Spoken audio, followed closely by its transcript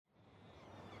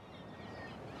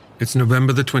It's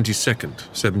November the 22nd,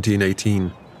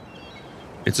 1718.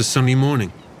 It's a sunny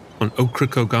morning on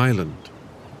Ocracoke Island,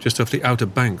 just off the outer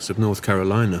banks of North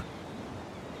Carolina.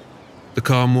 The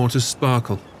calm waters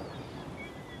sparkle.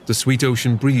 The sweet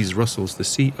ocean breeze rustles the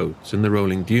sea oats in the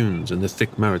rolling dunes and the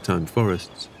thick maritime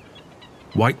forests.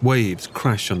 White waves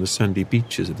crash on the sandy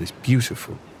beaches of this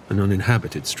beautiful and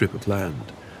uninhabited strip of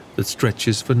land that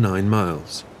stretches for 9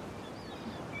 miles.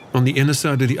 On the inner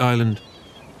side of the island,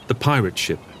 the pirate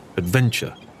ship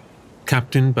Adventure,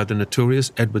 captained by the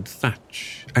notorious Edward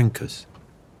Thatch, anchors.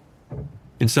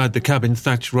 Inside the cabin,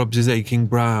 Thatch rubs his aching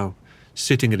brow,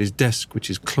 sitting at his desk, which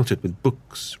is cluttered with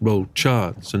books, rolled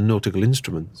charts, and nautical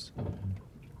instruments.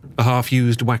 A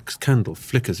half-used wax candle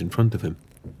flickers in front of him.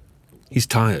 He's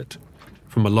tired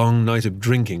from a long night of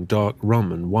drinking dark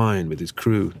rum and wine with his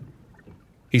crew.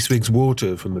 He swigs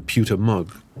water from a pewter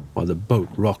mug while the boat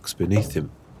rocks beneath him.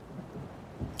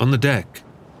 On the deck,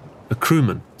 a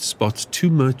crewman spots 2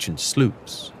 merchant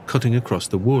sloops cutting across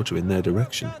the water in their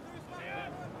direction.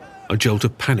 A jolt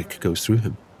of panic goes through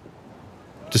him.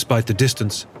 Despite the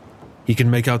distance, he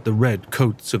can make out the red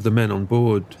coats of the men on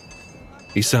board.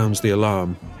 He sounds the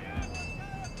alarm.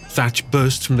 Thatch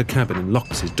bursts from the cabin and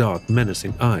locks his dark,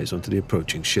 menacing eyes onto the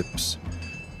approaching ships.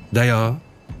 They are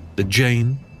the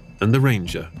Jane and the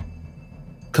Ranger,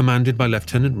 commanded by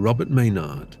Lieutenant Robert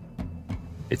Maynard.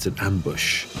 It's an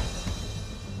ambush.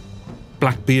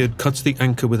 Blackbeard cuts the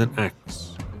anchor with an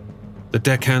axe. The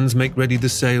deckhands make ready the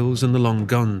sails and the long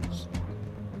guns.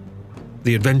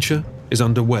 The Adventure is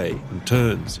underway and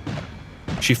turns.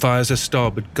 She fires her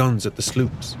starboard guns at the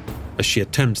sloops as she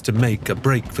attempts to make a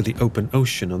break for the open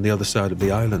ocean on the other side of the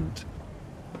island.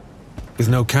 With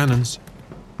no cannons,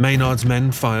 Maynard's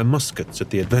men fire muskets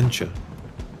at the Adventure.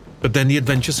 But then the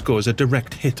Adventure scores a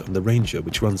direct hit on the Ranger,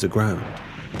 which runs aground.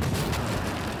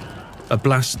 A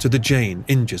blast to the Jane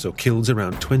injures or kills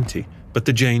around 20, but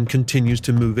the Jane continues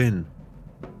to move in.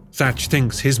 Thatch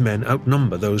thinks his men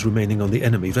outnumber those remaining on the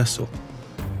enemy vessel.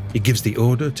 He gives the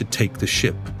order to take the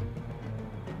ship.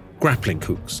 Grappling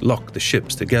hooks lock the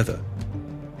ships together.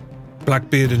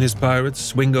 Blackbeard and his pirates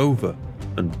swing over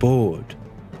and board,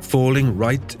 falling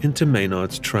right into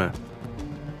Maynard's trap.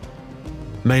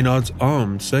 Maynard's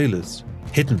armed sailors,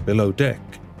 hidden below deck,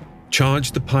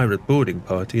 charge the pirate boarding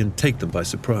party and take them by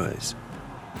surprise.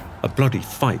 A bloody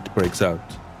fight breaks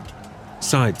out.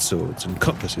 Side swords and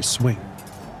cutlasses swing.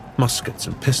 Muskets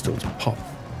and pistols pop.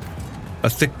 A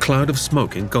thick cloud of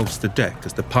smoke engulfs the deck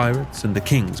as the pirates and the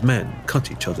king's men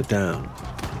cut each other down.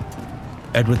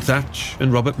 Edward Thatch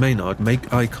and Robert Maynard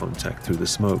make eye contact through the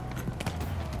smoke.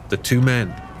 The 2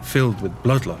 men, filled with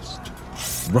bloodlust,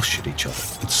 rush at each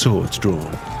other with swords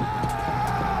drawn.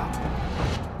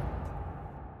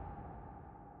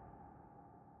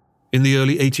 In the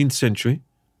early 18th century,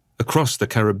 across the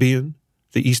Caribbean,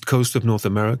 the east coast of North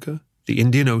America, the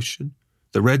Indian Ocean,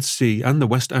 the Red Sea, and the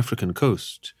West African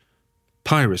coast,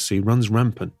 piracy runs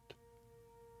rampant.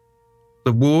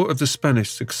 The War of the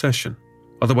Spanish Succession,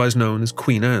 otherwise known as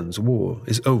Queen Anne's War,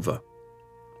 is over.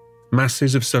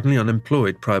 Masses of suddenly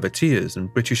unemployed privateers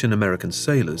and British and American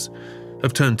sailors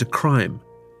have turned to crime,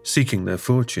 seeking their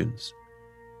fortunes.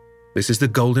 This is the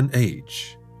golden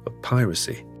age of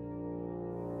piracy.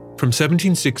 From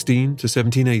 1716 to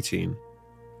 1718,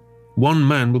 one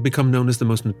man will become known as the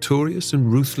most notorious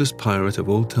and ruthless pirate of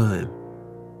all time.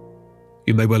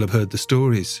 You may well have heard the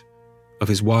stories of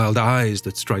his wild eyes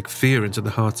that strike fear into the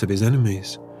hearts of his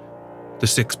enemies, the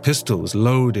 6 pistols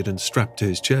loaded and strapped to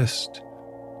his chest.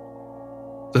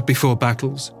 That before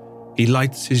battles, he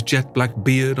lights his jet-black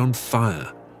beard on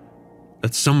fire,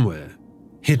 that somewhere,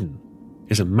 hidden,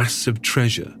 is a massive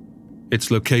treasure,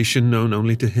 its location known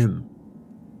only to him.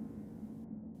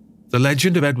 The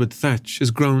legend of Edward Thatch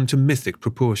has grown to mythic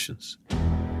proportions.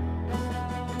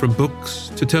 From books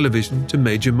to television to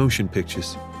major motion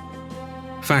pictures,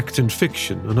 fact and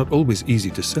fiction are not always easy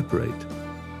to separate.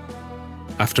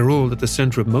 After all, at the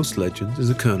center of most legends is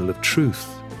a kernel of truth.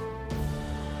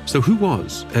 So who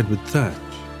was Edward Thatch?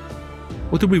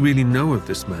 What do we really know of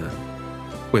this man?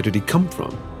 Where did he come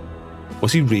from?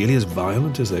 Was he really as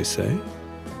violent as they say?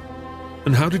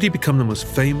 And how did he become the most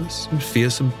famous and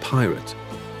fearsome pirate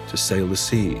to sail the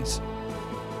seas?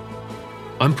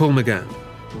 I'm Paul McGann,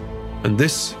 and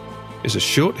this is a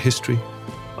short history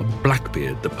of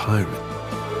Blackbeard the Pirate.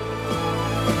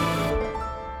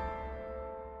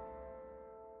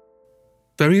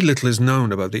 Very little is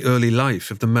known about the early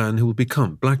life of the man who will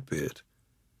become Blackbeard.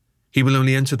 He will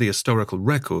only enter the historical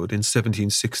record in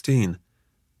 1716.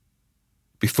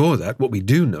 Before that, what we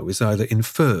do know is either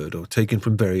inferred or taken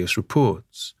from various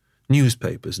reports,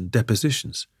 newspapers, and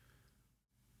depositions.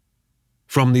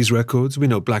 From these records, we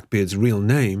know Blackbeard's real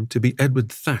name to be Edward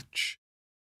Thatch,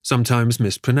 sometimes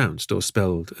mispronounced or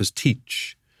spelled as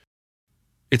Teach.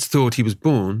 It's thought he was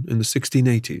born in the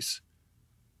 1680s.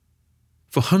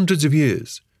 For hundreds of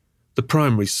years, the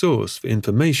primary source for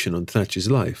information on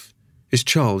Thatch's life is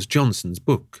Charles Johnson's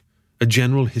book, A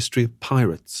General History of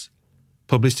Pirates,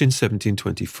 published in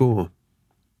 1724.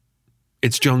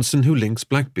 It's Johnson who links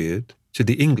Blackbeard to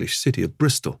the English city of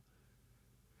Bristol.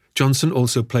 Johnson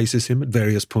also places him at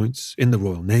various points in the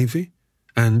Royal Navy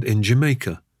and in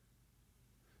Jamaica.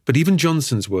 But even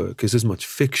Johnson's work is as much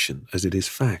fiction as it is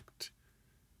fact.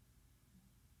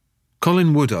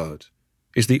 Colin Woodard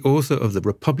is the author of The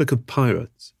Republic of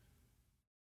Pirates,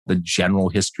 The General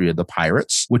History of the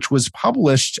Pirates, which was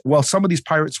published while some of these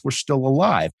pirates were still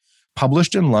alive,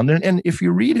 published in London. And if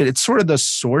you read it, it's sort of the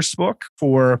source book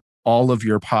for all of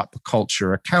your pop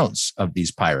culture accounts of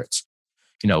these pirates.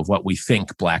 You know, what we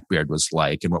think Blackbeard was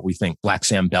like and what we think Black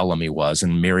Sam Bellamy was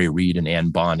and Mary Read and Anne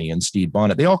Bonny and Stede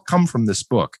Bonnet. They all come from this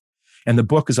book. And the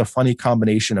book is a funny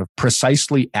combination of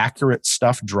precisely accurate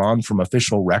stuff drawn from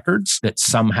official records that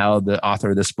somehow the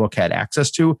author of this book had access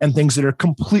to and things that are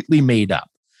completely made up.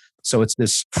 So it's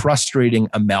this frustrating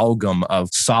amalgam of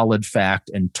solid fact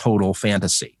and total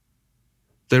fantasy.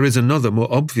 There is another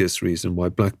more obvious reason why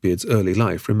Blackbeard's early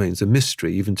life remains a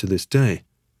mystery even to this day.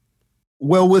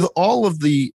 Well, with all of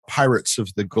the pirates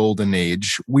of the Golden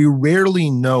Age, we rarely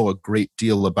know a great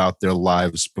deal about their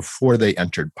lives before they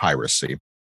entered piracy.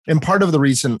 And part of the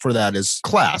reason for that is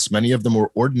class. Many of them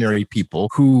were ordinary people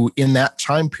who, in that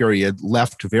time period,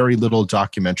 left very little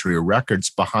documentary records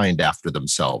behind after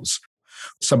themselves.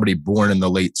 Somebody born in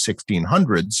the late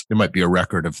 1600s, there might be a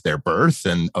record of their birth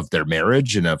and of their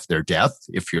marriage and of their death,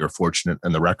 if you're fortunate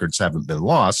and the records haven't been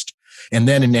lost. And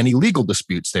then in any legal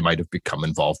disputes they might have become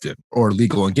involved in, or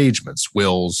legal engagements,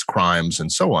 wills, crimes,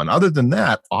 and so on. Other than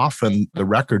that, often the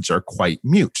records are quite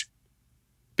mute.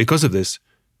 Because of this,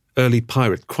 early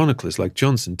pirate chroniclers like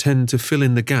Johnson tend to fill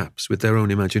in the gaps with their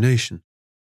own imagination.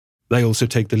 They also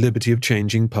take the liberty of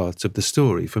changing parts of the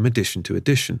story from edition to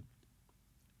edition.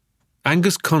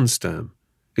 Angus Constam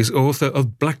is author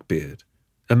of Blackbeard,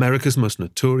 America's most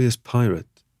notorious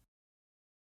pirate.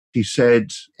 He said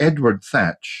Edward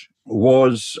Thatch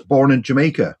was born in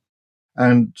Jamaica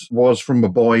and was from a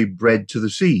boy bred to the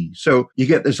sea. So you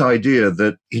get this idea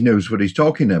that he knows what he's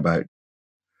talking about.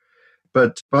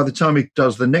 But by the time he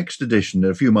does the next edition,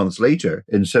 a few months later,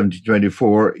 in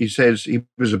 1724, he says he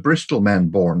was a Bristol man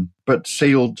born, but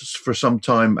sailed for some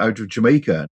time out of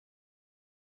Jamaica.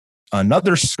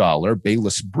 Another scholar,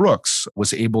 Bayliss Brooks,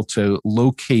 was able to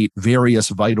locate various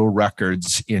vital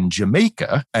records in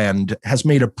Jamaica and has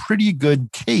made a pretty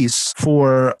good case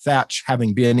for Thatch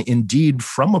having been indeed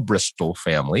from a Bristol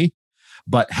family,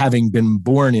 but having been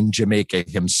born in Jamaica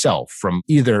himself from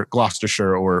either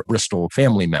Gloucestershire or Bristol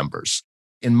family members.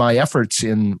 In my efforts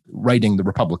in writing The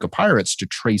Republic of Pirates to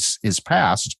trace his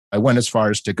past, I went as far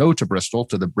as to go to Bristol,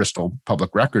 to the Bristol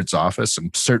Public Records Office,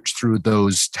 and search through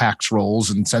those tax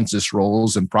rolls and census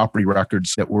rolls and property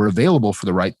records that were available for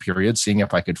the right period, seeing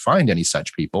if I could find any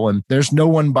such people. And there's no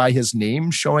one by his name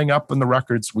showing up in the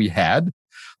records we had.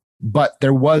 But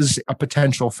there was a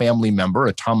potential family member,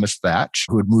 a Thomas Thatch,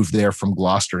 who had moved there from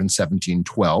Gloucester in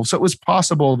 1712. So it was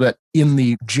possible that in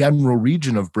the general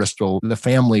region of Bristol, the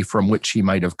family from which he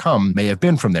might have come may have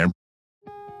been from there.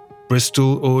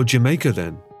 Bristol or Jamaica,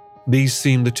 then? These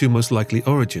seem the two most likely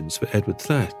origins for Edward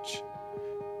Thatch.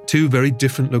 Two very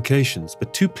different locations,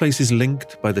 but two places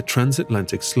linked by the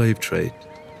transatlantic slave trade.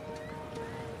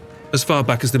 As far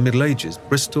back as the Middle Ages,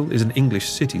 Bristol is an English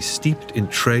city steeped in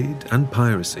trade and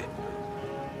piracy.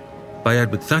 By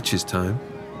Edward Thatch's time,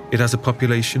 it has a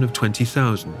population of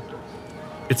 20,000.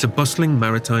 It's a bustling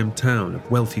maritime town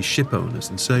of wealthy ship owners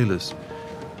and sailors.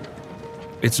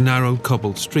 Its narrow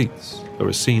cobbled streets are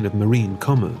a scene of marine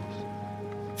commerce.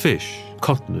 Fish,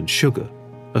 cotton and sugar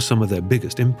are some of their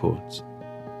biggest imports.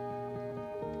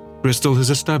 Bristol has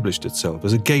established itself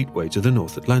as a gateway to the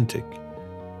North Atlantic,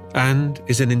 and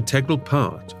is an integral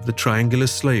part of the triangular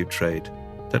slave trade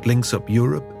that links up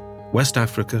Europe, West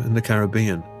Africa, and the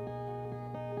Caribbean.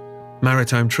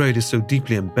 Maritime trade is so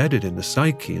deeply embedded in the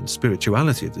psyche and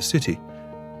spirituality of the city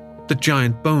that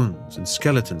giant bones and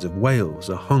skeletons of whales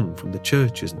are hung from the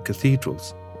churches and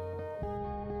cathedrals.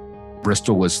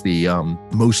 Bristol was the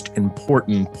most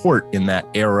important port in that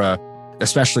era,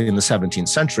 especially in the 17th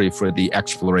century, for the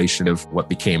exploration of what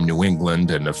became New England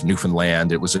and of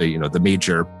Newfoundland. It was the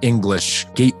major English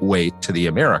gateway to the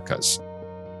Americas.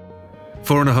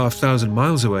 4,500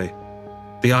 miles away,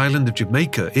 the island of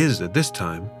Jamaica is, at this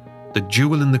time, the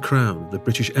jewel in the crown of the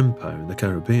British Empire in the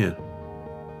Caribbean.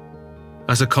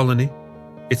 As a colony,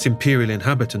 Its imperial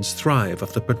inhabitants thrive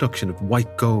off the production of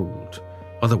white gold,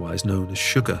 otherwise known as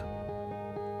sugar.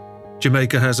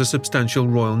 Jamaica has a substantial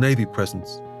Royal Navy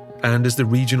presence and is the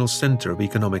regional centre of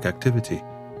economic activity,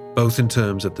 both in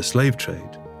terms of the slave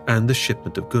trade and the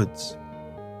shipment of goods.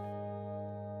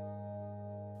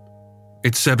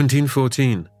 It's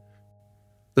 1714.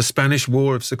 The Spanish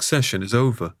War of Succession is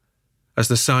over, as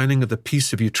the signing of the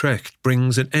Peace of Utrecht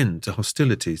brings an end to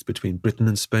hostilities between Britain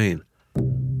and Spain.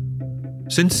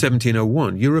 Since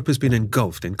 1701, Europe has been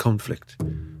engulfed in conflict,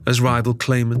 as rival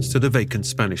claimants to the vacant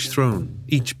Spanish throne,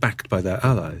 each backed by their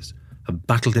allies, have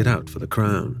battled it out for the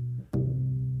crown.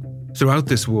 Throughout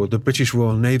this war, the British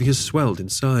Royal Navy has swelled in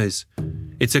size.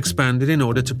 It's expanded in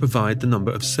order to provide the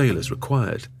number of sailors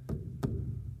required.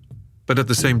 But at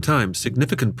the same time,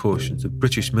 significant portions of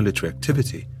British military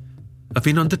activity have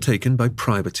been undertaken by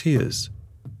privateers.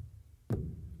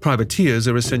 Privateers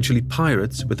are essentially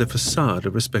pirates with a facade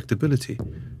of respectability.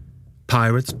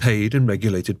 Pirates paid and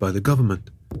regulated by the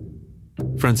government.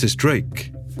 Francis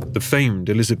Drake, the famed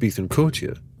Elizabethan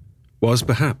courtier, was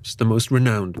perhaps the most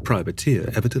renowned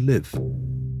privateer ever to live.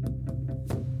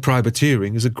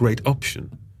 Privateering is a great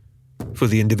option for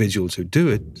the individuals who do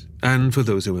it and for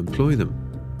those who employ them.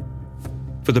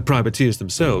 For the privateers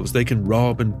themselves, they can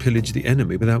rob and pillage the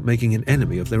enemy without making an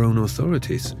enemy of their own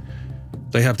authorities.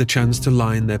 They have the chance to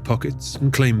line their pockets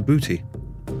and claim booty.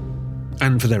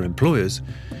 And for their employers,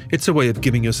 it's a way of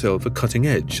giving yourself a cutting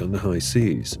edge on the high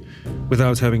seas,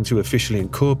 without having to officially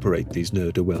incorporate these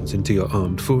ne'er-do-wells into your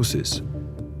armed forces.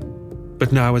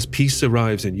 But now, as peace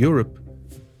arrives in Europe,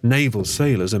 naval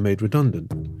sailors are made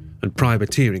redundant, and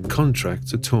privateering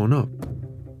contracts are torn up.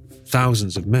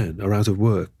 Thousands of men are out of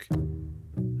work.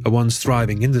 A once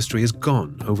thriving industry is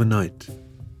gone overnight.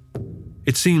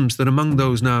 It seems that among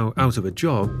those now out of a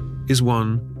job is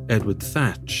one Edward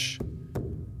Thatch.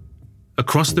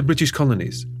 Across the British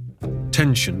colonies,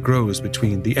 tension grows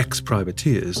between the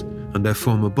ex-privateers and their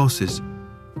former bosses.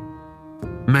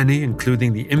 Many,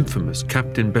 including the infamous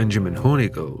Captain Benjamin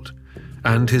Hornigold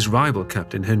and his rival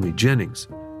Captain Henry Jennings,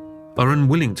 are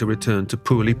unwilling to return to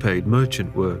poorly paid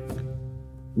merchant work.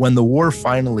 When the war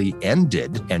finally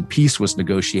ended and peace was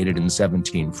negotiated in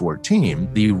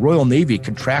 1714, the Royal Navy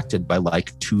contracted by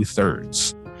like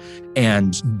 2/3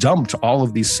 and dumped all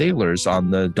of these sailors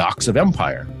on the docks of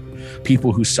Empire.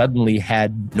 People who suddenly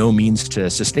had no means to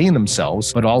sustain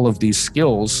themselves, but all of these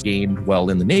skills gained well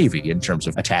in the Navy in terms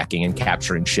of attacking and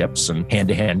capturing ships and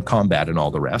hand-to-hand combat and all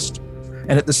the rest.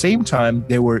 And at the same time,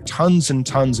 there were tons and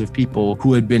tons of people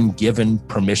who had been given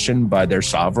permission by their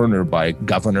sovereign or by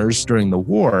governors during the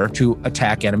war to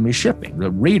attack enemy shipping,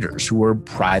 the raiders who were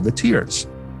privateers.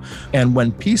 And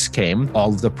when peace came, all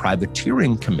of the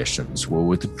privateering commissions were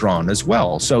withdrawn as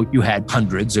well. So you had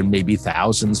hundreds and maybe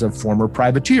thousands of former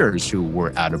privateers who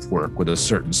were out of work with a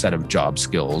certain set of job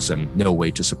skills and no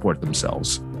way to support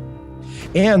themselves.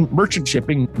 And merchant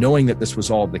shipping, knowing that this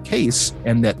was all the case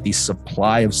and that the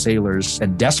supply of sailors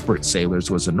and desperate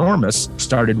sailors was enormous,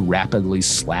 started rapidly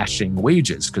slashing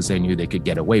wages because they knew they could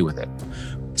get away with it.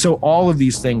 So all of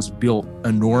these things built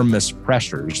enormous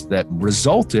pressures that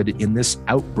resulted in this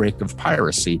outbreak of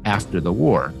piracy after the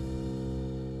war.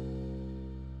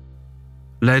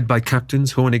 Led by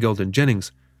Captains Hornigold and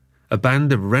Jennings, a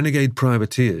band of renegade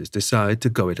privateers decide to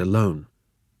go it alone.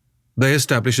 They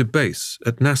establish a base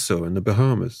at Nassau in the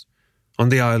Bahamas, on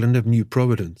the island of New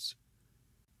Providence.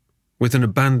 With an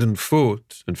abandoned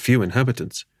fort and few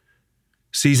inhabitants,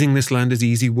 seizing this land is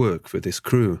easy work for this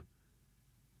crew.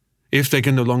 If they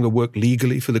can no longer work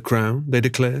legally for the crown, they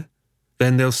declare,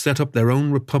 then they'll set up their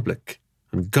own republic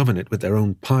and govern it with their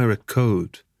own pirate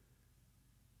code.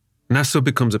 Nassau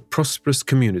becomes a prosperous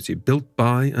community built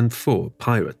by and for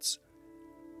pirates.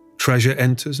 Treasure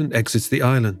enters and exits the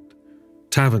island.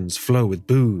 Taverns flow with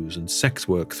booze and sex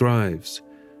work thrives.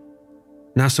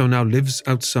 Nassau now lives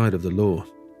outside of the law.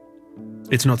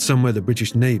 It's not somewhere the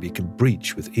British Navy can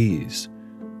breach with ease.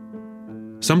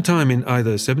 Sometime in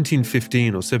either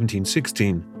 1715 or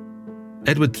 1716,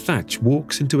 Edward Thatch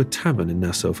walks into a tavern in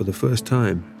Nassau for the first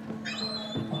time.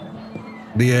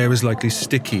 The air is likely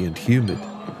sticky and humid,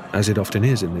 as it often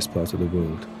is in this part of the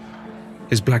world.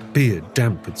 His black beard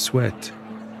damp with sweat.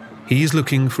 He is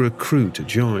looking for a crew to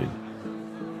join.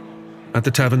 At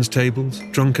the tavern's tables,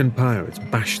 drunken pirates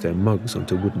bash their mugs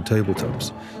onto wooden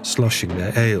tabletops, sloshing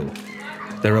their ale.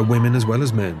 There are women as well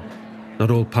as men. Not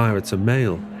all pirates are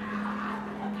male.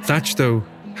 Thatch, though,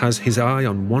 has his eye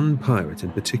on one pirate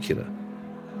in particular,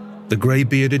 the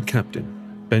grey-bearded captain,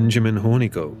 Benjamin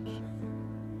Hornigold.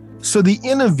 So the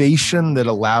innovation that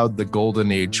allowed the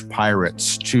Golden Age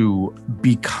pirates to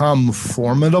become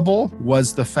formidable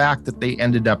was the fact that they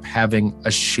ended up having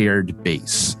a shared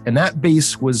base. And that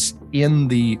base was in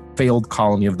the failed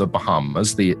colony of the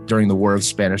Bahamas. During the War of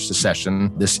Spanish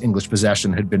Succession, this English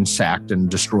possession had been sacked and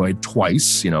destroyed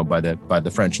twice, by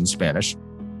the French and Spanish.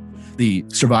 The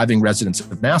surviving residents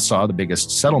of Nassau, the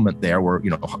biggest settlement there, were,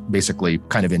 basically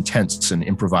kind of in tents and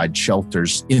improvised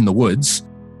shelters in the woods.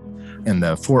 And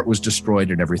the fort was destroyed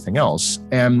and everything else.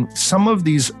 And some of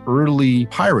these early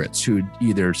pirates who'd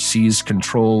either seized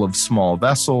control of small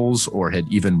vessels or had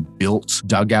even built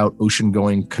dugout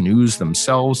ocean-going canoes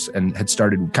themselves and had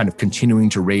started kind of continuing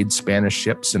to raid Spanish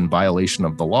ships in violation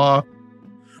of the law,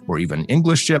 or even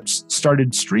English ships,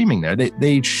 started streaming there.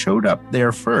 They showed up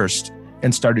there first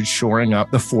and started shoring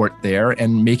up the fort there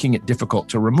and making it difficult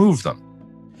to remove them.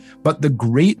 But the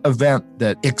great event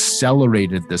that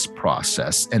accelerated this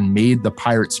process and made the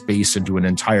pirates' base into an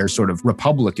entire sort of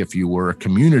republic, if you were, a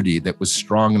community that was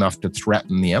strong enough to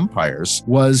threaten the empires,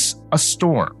 was a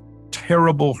storm,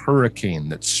 terrible hurricane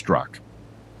that struck.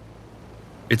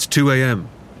 It's 2 a.m.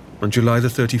 on July the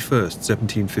 31st,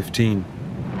 1715.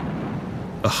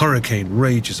 A hurricane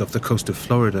rages off the coast of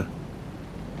Florida.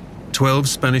 12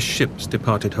 Spanish ships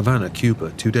departed Havana,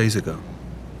 Cuba, 2 days ago,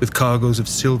 with cargoes of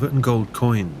silver and gold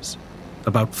coins,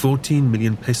 about 14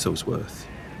 million pesos worth.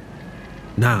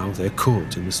 Now they're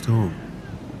caught in the storm.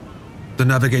 The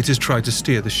navigators try to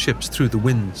steer the ships through the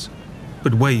winds,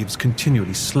 but waves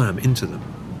continually slam into them,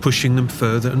 pushing them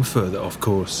further and further off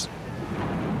course.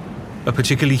 A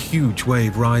particularly huge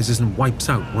wave rises and wipes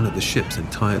out one of the ships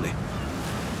entirely.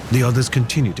 The others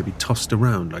continue to be tossed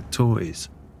around like toys.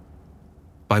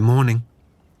 By morning,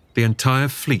 the entire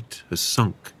fleet has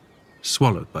sunk,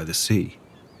 swallowed by the sea.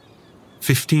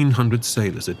 1,500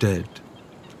 sailors are dead,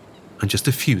 and just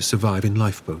a few survive in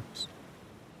lifeboats.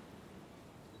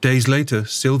 Days later,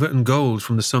 silver and gold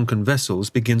from the sunken vessels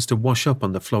begins to wash up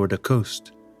on the Florida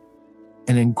coast.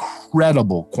 An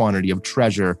incredible quantity of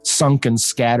treasure sunk and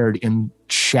scattered in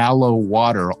shallow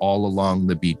water all along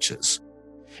the beaches.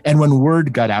 And when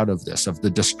word got out of this, of the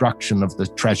destruction of the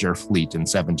treasure fleet in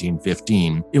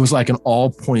 1715, it was like an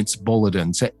all-points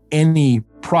bulletin to any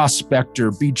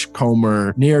prospector,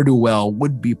 beachcomber, ne'er-do-well,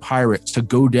 would-be pirates to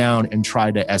go down and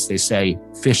try to, as they say,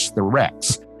 fish the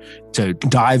wrecks, to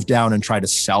dive down and try to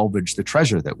salvage the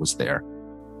treasure that was there.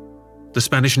 The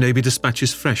Spanish Navy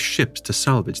dispatches fresh ships to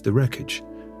salvage the wreckage.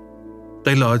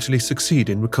 They largely succeed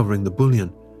in recovering the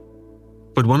bullion.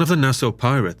 But one of the Nassau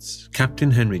pirates,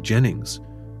 Captain Henry Jennings,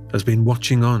 has been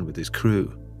watching on with his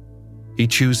crew. He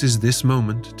chooses this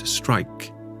moment to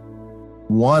strike.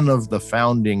 One of the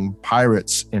founding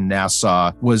pirates in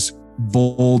Nassau was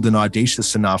bold and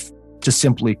audacious enough to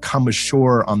simply come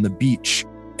ashore on the beach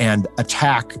and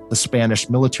attack the Spanish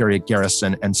military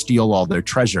garrison and steal all their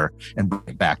treasure and bring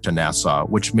it back to Nassau,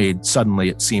 which made suddenly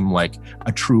it seem like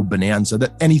a true bonanza,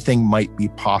 that anything might be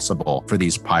possible for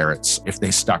these pirates if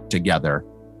they stuck together.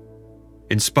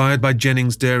 Inspired by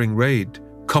Jennings' daring raid,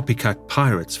 copycat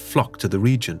pirates flock to the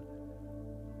region.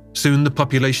 Soon the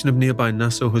population of nearby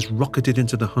Nassau has rocketed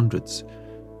into the hundreds.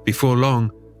 Before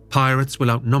long, pirates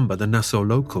will outnumber the Nassau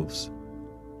locals.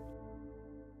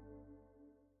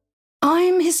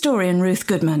 I'm historian Ruth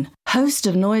Goodman, host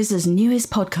of Noiser's newest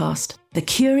podcast, The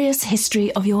Curious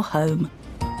History of Your Home.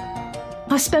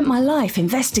 I've spent my life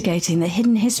investigating the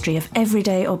hidden history of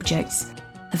everyday objects.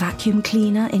 The vacuum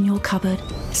cleaner in your cupboard,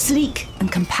 sleek and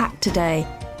compact today,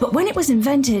 but when it was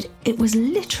invented, it was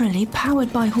literally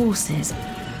powered by horses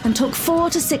and took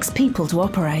 4 to 6 people to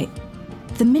operate.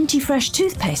 The minty fresh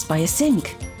toothpaste by your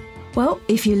sink. Well,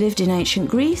 if you lived in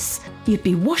ancient Greece, you'd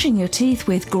be washing your teeth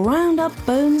with ground up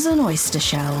bones and oyster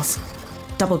shells.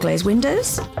 Double glazed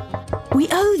windows? We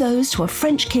owe those to a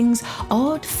French king's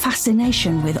odd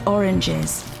fascination with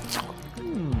oranges.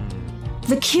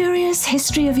 The Curious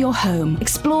History of Your Home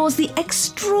explores the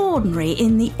extraordinary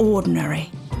in the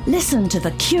ordinary. Listen to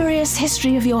The Curious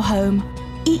History of Your Home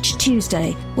each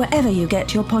Tuesday, wherever you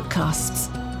get your podcasts.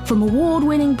 From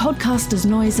award-winning podcasters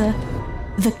Noiser,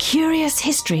 The Curious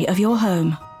History of Your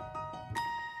Home.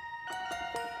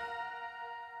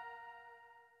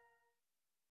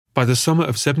 By the summer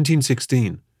of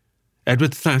 1716,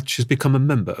 Edward Thatch has become a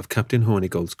member of Captain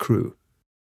Hornigold's crew.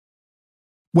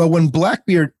 Well, when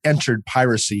Blackbeard entered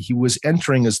piracy, he was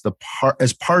entering as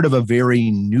part of a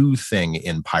very new thing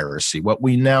in piracy, what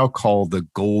we now call the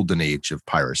Golden Age of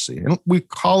piracy. And we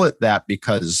call it that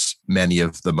because many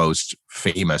of the most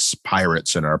famous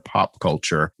pirates in our pop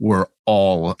culture were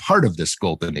all part of this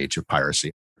Golden Age of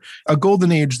piracy. A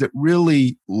golden age that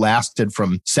really lasted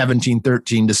from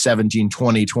 1713 to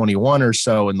 1720, 21 or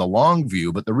so in the long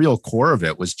view, but the real core of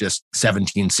it was just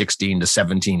 1716 to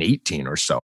 1718 or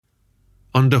so.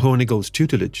 Under Hornigold's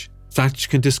tutelage, Thatch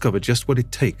can discover just what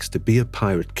it takes to be a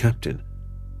pirate captain.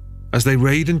 As they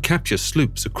raid and capture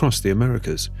sloops across the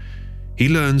Americas, he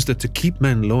learns that to keep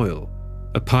men loyal,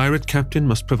 a pirate captain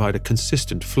must provide a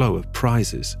consistent flow of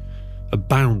prizes, a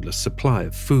boundless supply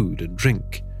of food and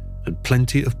drink, and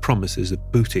plenty of promises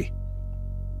of booty.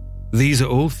 These are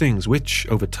all things which,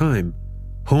 over time,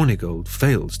 Hornigold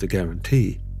fails to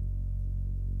guarantee.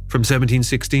 From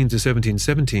 1716 to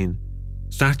 1717,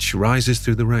 Thatch rises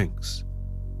through the ranks.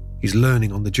 He's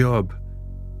learning on the job,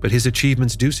 but his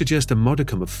achievements do suggest a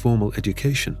modicum of formal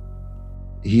education.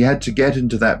 He had to get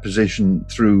into that position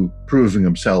through proving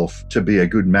himself to be a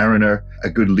good mariner, a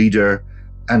good leader,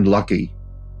 and lucky,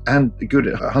 and good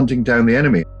at hunting down the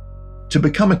enemy. To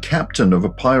become a captain of a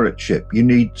pirate ship, you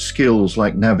need skills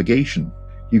like navigation.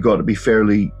 You've got to be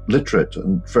fairly literate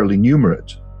and fairly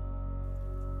numerate.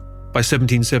 By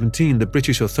 1717, the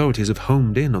British authorities have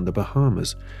homed in on the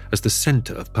Bahamas as the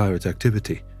centre of pirate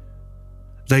activity.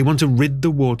 They want to rid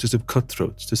the waters of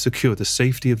cutthroats to secure the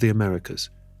safety of the Americas.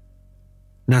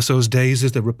 Nassau's days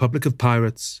as the Republic of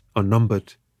Pirates are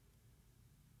numbered.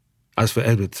 As for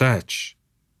Edward Thatch,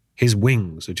 his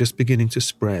wings are just beginning to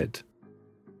spread.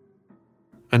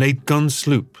 An 8-gun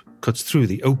sloop cuts through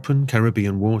the open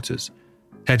Caribbean waters,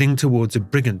 heading towards a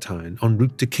brigantine en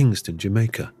route to Kingston,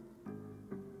 Jamaica.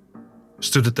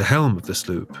 Stood at the helm of the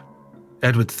sloop,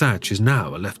 Edward Thatch is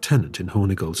now a lieutenant in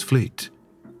Hornigold's fleet.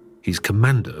 He's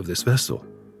commander of this vessel.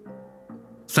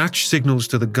 Thatch signals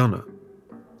to the gunner.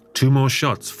 2 more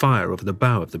shots fire over the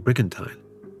bow of the brigantine.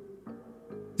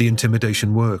 The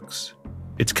intimidation works.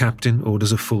 Its captain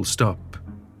orders a full stop.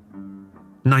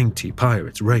 90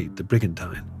 pirates raid the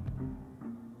brigantine.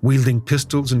 Wielding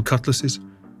pistols and cutlasses,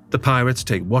 the pirates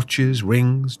take watches,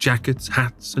 rings, jackets,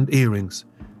 hats, and earrings.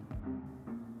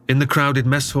 In the crowded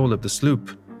mess hall of the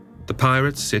sloop, the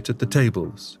pirates sit at the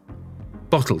tables.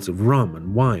 Bottles of rum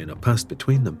and wine are passed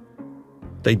between them.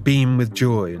 They beam with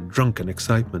joy and drunken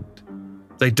excitement.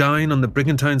 They dine on the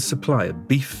brigantine's supply of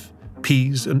beef,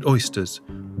 peas, and oysters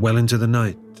well into the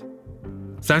night.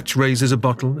 Thatch raises a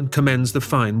bottle and commends the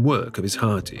fine work of his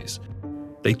hearties.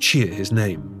 They cheer his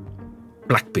name,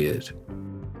 Blackbeard.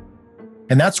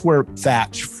 And that's where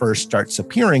Thatch first starts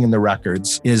appearing in the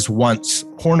records, is once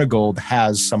Hornigold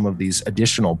has some of these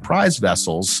additional prize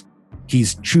vessels, he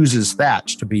chooses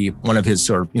Thatch to be one of his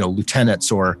sort of,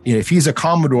 lieutenants, or if he's a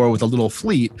commodore with a little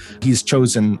fleet, he's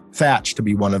chosen Thatch to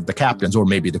be one of the captains, or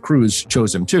maybe the crews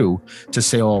chose him too, to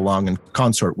sail along and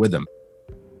consort with him.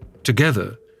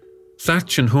 Together,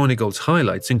 Thatch and Hornigold's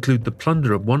highlights include the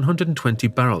plunder of 120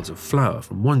 barrels of flour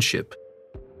from one ship,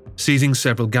 seizing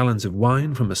several gallons of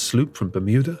wine from a sloop from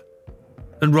Bermuda,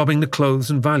 and robbing the clothes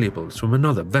and valuables from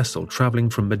another vessel traveling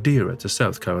from Madeira to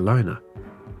South Carolina.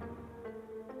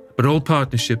 But all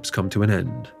partnerships come to an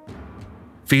end.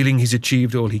 Feeling he's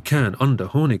achieved all he can under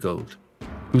Hornigold,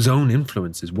 whose own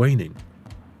influence is waning,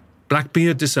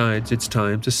 Blackbeard decides it's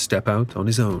time to step out on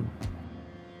his own.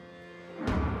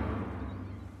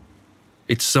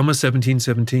 It's summer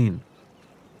 1717.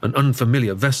 An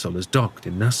unfamiliar vessel is docked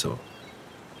in Nassau.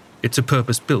 It's a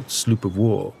purpose-built sloop of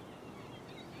war.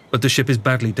 But the ship is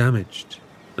badly damaged,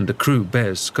 and the crew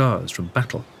bears scars from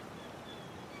battle.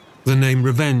 The name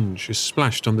Revenge is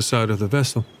splashed on the side of the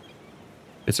vessel.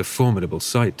 It's a formidable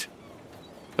sight.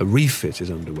 A refit is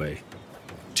underway.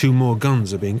 2 more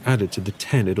guns are being added to the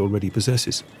 10 it already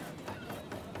possesses.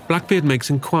 Blackbeard makes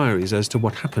inquiries as to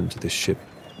what happened to this ship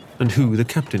and who the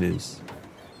captain is.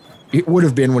 It would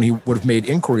have been when he would have made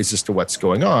inquiries as to what's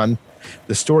going on,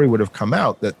 the story would have come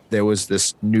out that there was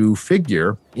this new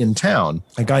figure in town,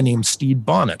 a guy named Stede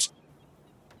Bonnet.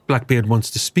 Blackbeard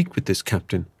wants to speak with this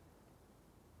captain.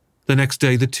 The next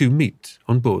day, the two meet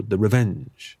on board the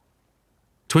Revenge.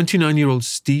 29-year-old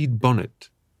Stede Bonnet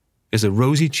is a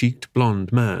rosy-cheeked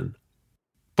blonde man.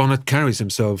 Bonnet carries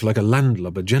himself like a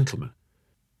landlubber gentleman.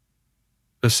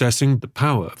 Assessing the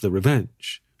power of the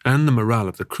Revenge and the morale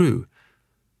of the crew,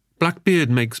 Blackbeard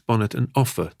makes Bonnet an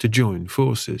offer to join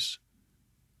forces.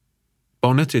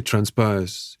 Bonnet, it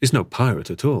transpires, is no pirate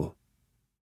at all.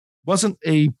 Wasn't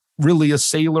really a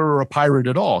sailor or a pirate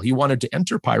at all. He wanted to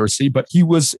enter piracy, but he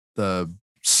was the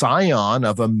scion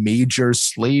of a major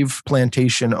slave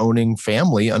plantation owning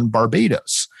family in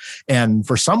Barbados. And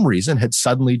for some reason had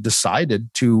suddenly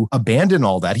decided to abandon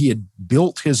all that. He had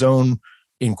built his own,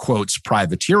 in quotes,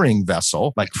 privateering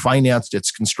vessel, like financed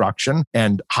its construction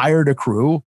and hired a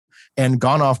crew, and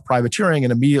gone off privateering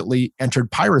and immediately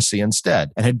entered piracy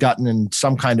instead, and had gotten in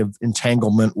some kind of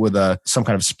entanglement with some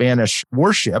kind of Spanish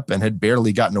warship and had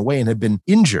barely gotten away and had been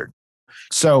injured.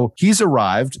 So he's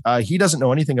arrived. He doesn't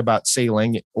know anything about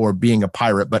sailing or being a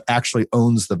pirate, but actually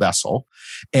owns the vessel.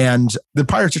 And the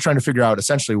pirates are trying to figure out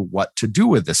essentially what to do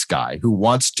with this guy who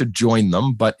wants to join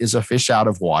them, but is a fish out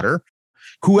of water.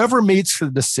 Whoever makes the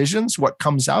decisions, what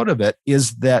comes out of it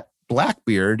is that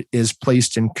Blackbeard is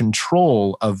placed in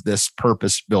control of this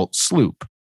purpose-built sloop,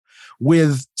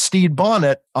 with Stede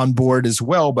Bonnet on board as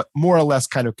well, but more or less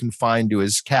kind of confined to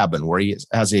his cabin, where he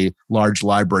has a large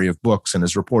library of books and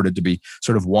is reported to be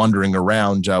sort of wandering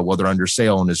around while they're under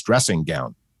sail in his dressing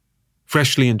gown.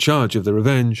 Freshly in charge of the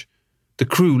Revenge, the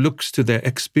crew looks to their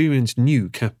experienced new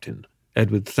captain,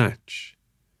 Edward Thatch.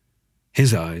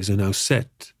 His eyes are now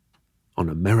set on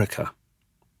America.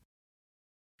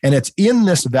 And it's in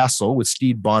this vessel with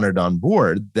Stede Bonnet on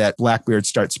board that Blackbeard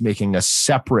starts making a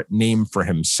separate name for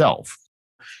himself.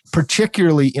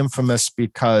 Particularly infamous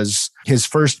because his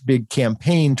first big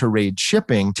campaign to raid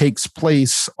shipping takes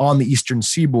place on the eastern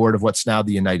seaboard of what's now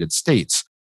the United States,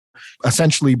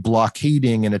 essentially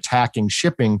blockading and attacking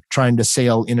shipping, trying to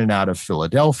sail in and out of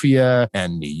Philadelphia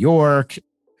and New York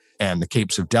and the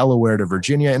Capes of Delaware to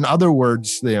Virginia. In other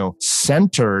words,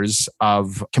 centers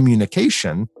of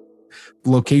communication,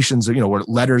 locations, where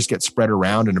letters get spread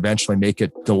around and eventually make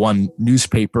it the one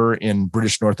newspaper in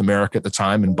British North America at the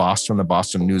time in Boston, the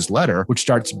Boston News Letter, which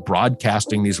starts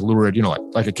broadcasting these lurid,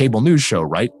 like a cable news show,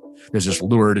 right? There's this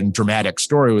lurid and dramatic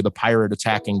story with a pirate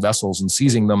attacking vessels and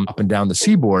seizing them up and down the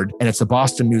seaboard. And it's the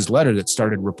Boston News Letter that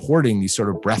started reporting these sort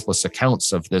of breathless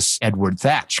accounts of this Edward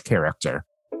Thatch character.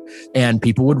 And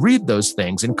people would read those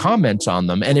things and comment on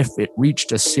them. And if it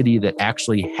reached a city that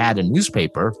actually had a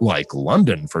newspaper, like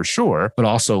London for sure, but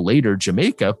also later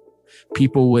Jamaica,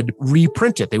 people would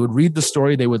reprint it. They would read the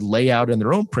story, they would lay out in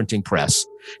their own printing press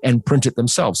and print it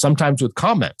themselves, sometimes with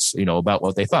comments, about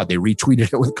what they thought. They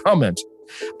retweeted it with comments.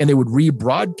 And they would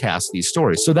rebroadcast these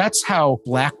stories. So that's how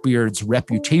Blackbeard's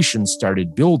reputation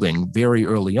started building very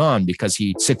early on, because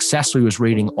he successfully was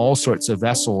raiding all sorts of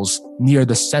vessels near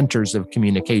the centers of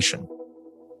communication.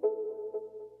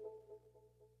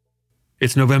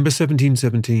 It's November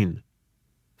 1717.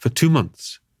 For 2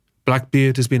 months,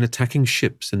 Blackbeard has been attacking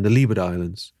ships in the Leeward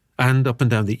Islands and up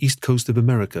and down the east coast of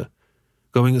America,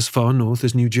 going as far north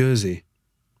as New Jersey.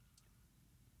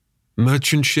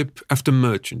 Merchant ship after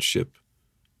merchant ship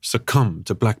succumb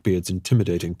to Blackbeard's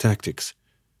intimidating tactics.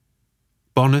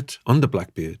 Bonnet, under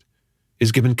Blackbeard,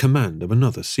 is given command of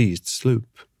another seized sloop.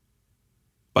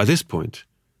 By this point,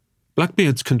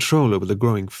 Blackbeard's control over the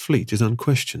growing fleet is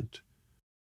unquestioned.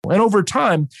 And over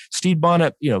time, Stede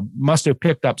Bonnet, must have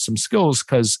picked up some skills,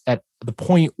 because at the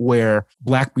point where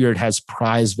Blackbeard has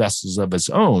prize vessels of his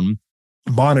own,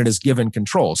 Bonnet is given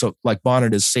control. So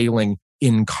Bonnet is sailing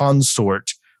in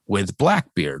consort with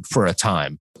Blackbeard for a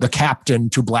time. The captain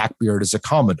to Blackbeard is a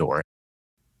commodore.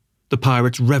 The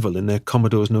pirates revel in their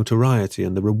commodore's notoriety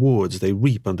and the rewards they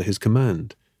reap under his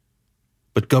command.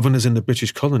 But governors in the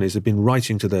British colonies have been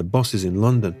writing to their bosses in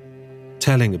London,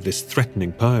 telling of this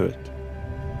threatening pirate.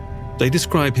 They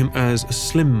describe him as a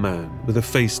slim man with a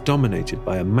face dominated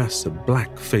by a mass of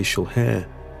black facial hair.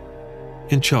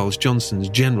 In Charles Johnson's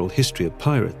General History of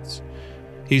Pirates,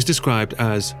 he's described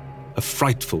as a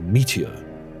frightful meteor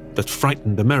that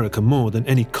frightened America more than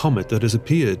any comet that has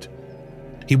appeared.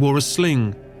 He wore a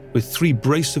sling with 3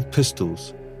 brace of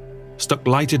pistols, stuck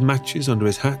lighted matches under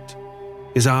his hat,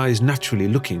 his eyes naturally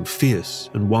looking fierce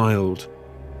and wild.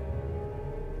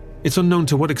 It's unknown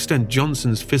to what extent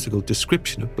Johnson's physical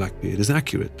description of Blackbeard is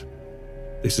accurate.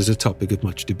 This is a topic of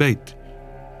much debate.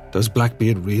 Does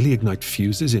Blackbeard really ignite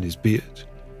fuses in his beard?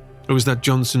 Or is that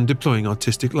Johnson deploying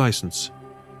artistic license?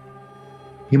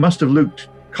 He must have looked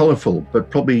colourful, but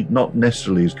probably not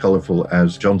necessarily as colourful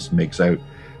as Johnson makes out.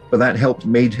 But that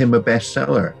made him a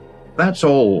bestseller. That's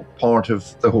all part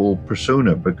of the whole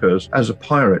persona, because as a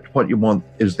pirate, what you want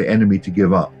is the enemy to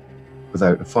give up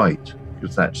without a fight,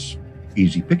 because that's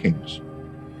easy pickings.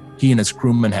 He and his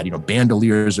crewmen had,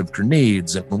 bandoliers of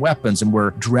grenades and weapons, and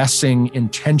were dressing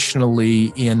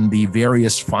intentionally in the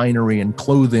various finery and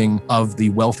clothing of the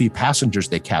wealthy passengers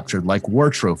they captured, like war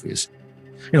trophies.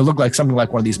 Look like something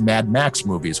like one of these Mad Max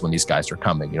movies when these guys are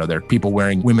coming. There are people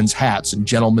wearing women's hats and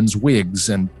gentlemen's wigs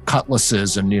and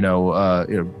cutlasses and,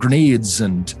 grenades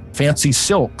and fancy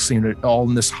silks, all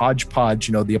in this hodgepodge,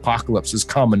 the apocalypse has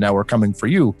come and now we're coming for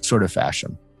you sort of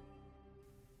fashion.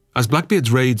 As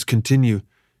Blackbeard's raids continue,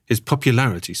 his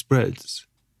popularity spreads.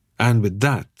 And with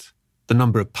that, the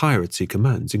number of pirates he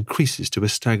commands increases to a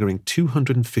staggering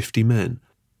 250 men.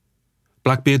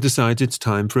 Blackbeard decides it's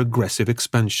time for aggressive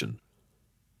expansion.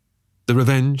 The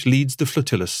Revenge leads the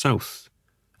flotilla south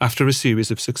after a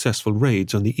series of successful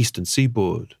raids on the eastern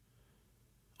seaboard.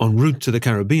 En route to the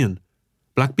Caribbean,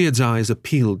 Blackbeard's eyes are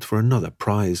peeled for another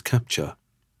prize capture.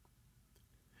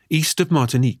 East of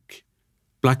Martinique,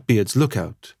 Blackbeard's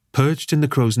lookout, perched in the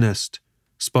crow's nest,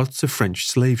 spots a French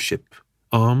slave ship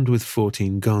armed with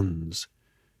 14 guns.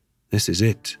 This is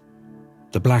it.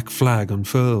 The black flag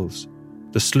unfurls,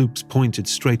 the sloops pointed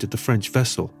straight at the French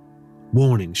vessel.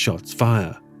 Warning shots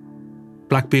fire.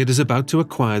 Blackbeard is about to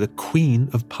acquire the queen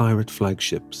of pirate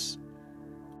flagships.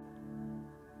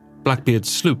 Blackbeard's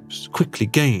sloops quickly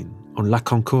gain on La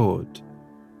Concorde.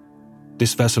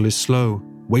 This vessel is slow,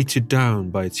 weighted down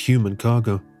by its human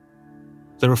cargo.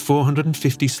 There are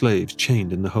 450 slaves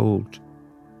chained in the hold.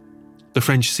 The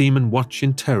French seamen watch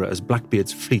in terror as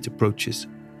Blackbeard's fleet approaches.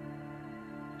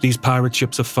 These pirate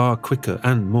ships are far quicker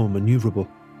and more maneuverable.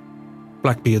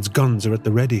 Blackbeard's guns are at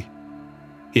the ready.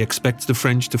 He expects the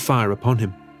French to fire upon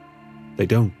him. They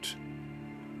don't.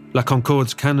 La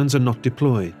Concorde's cannons are not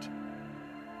deployed.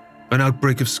 An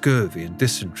outbreak of scurvy and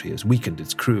dysentery has weakened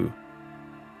its crew.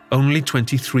 Only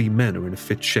 23 men are in a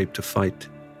fit shape to fight,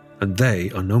 and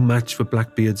they are no match for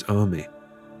Blackbeard's army.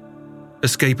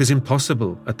 Escape is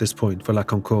impossible at this point for La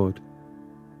Concorde.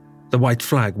 The white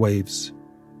flag waves.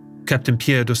 Captain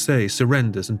Pierre Dosset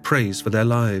surrenders and prays for their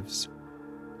lives.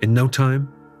 In no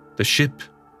time, the ship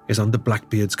is under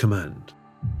Blackbeard's command.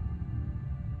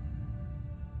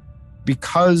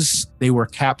 Because they were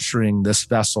capturing this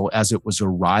vessel as it was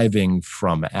arriving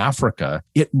from Africa,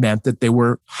 it meant that there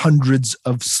were hundreds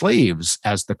of slaves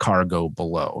as the cargo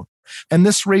below. And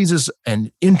this raises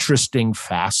an interesting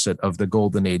facet of the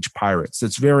Golden Age pirates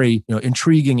that's very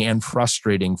intriguing and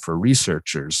frustrating for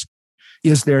researchers,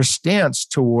 is their stance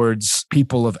towards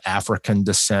people of African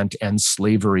descent and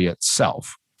slavery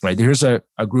itself. Right? Here's a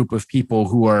group of people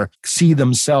who see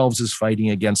themselves as fighting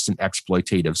against an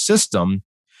exploitative system,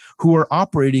 who are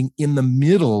operating in the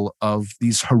middle of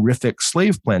these horrific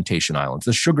slave plantation islands,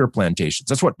 the sugar plantations.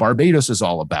 That's what Barbados is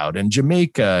all about, and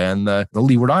Jamaica and the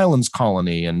Leeward Islands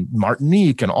colony and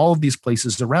Martinique and all of these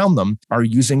places around them are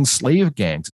using slave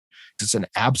gangs. It's an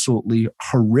absolutely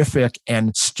horrific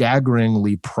and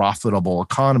staggeringly profitable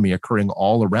economy occurring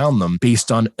all around them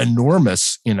based on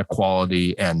enormous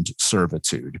inequality and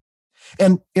servitude.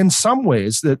 And in some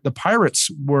ways, the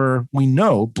pirates were, we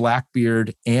know,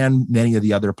 Blackbeard and many of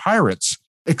the other pirates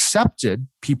accepted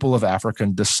people of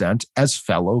African descent as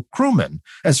fellow crewmen,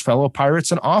 as fellow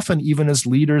pirates, and often even as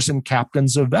leaders and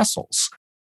captains of vessels.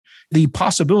 The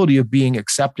possibility of being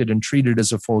accepted and treated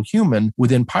as a full human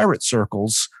within pirate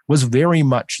circles was very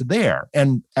much there.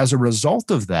 And as a result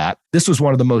of that, this was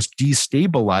one of the most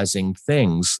destabilizing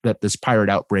things that this pirate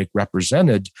outbreak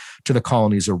represented to the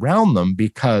colonies around them,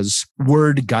 because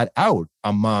word got out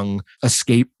among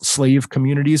escaped slave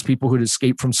communities, people who had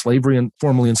escaped from slavery and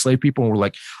formerly enslaved people and were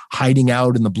like hiding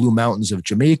out in the Blue Mountains of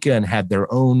Jamaica and had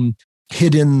their own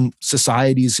hidden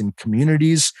societies and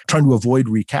communities trying to avoid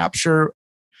recapture.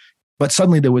 But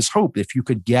suddenly there was hope. If you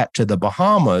could get to the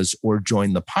Bahamas or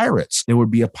join the pirates, there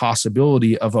would be a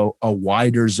possibility of a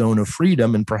wider zone of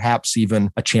freedom and perhaps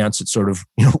even a chance at sort of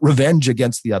revenge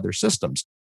against the other systems.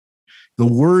 The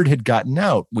word had gotten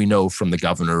out, we know from the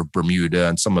governor of Bermuda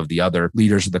and some of the other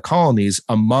leaders of the colonies,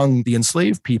 among the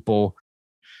enslaved people.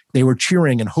 They were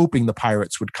cheering and hoping the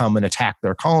pirates would come and attack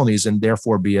their colonies and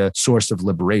therefore be a source of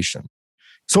liberation.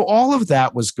 So all of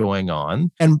that was going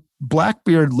on. And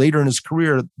Blackbeard, later in his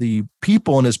career, the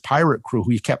people in his pirate crew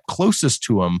who he kept closest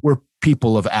to him were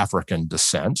people of African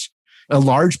descent. A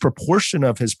large proportion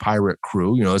of his pirate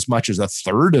crew, as much as a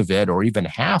third of it or even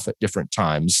half at different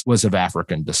times, was of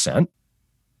African descent.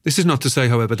 This is not to say,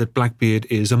 however, that Blackbeard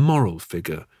is a moral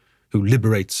figure who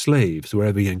liberates slaves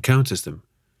wherever he encounters them.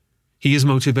 He is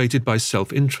motivated by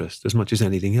self-interest as much as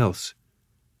anything else.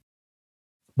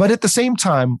 But at the same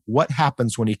time, what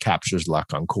happens when he captures La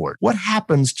Concorde? What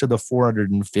happens to the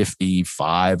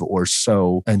 455 or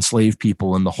so enslaved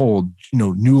people in the hold,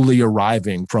 newly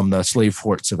arriving from the slave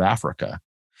ports of Africa?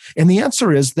 And the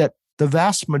answer is that the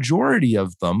vast majority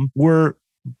of them were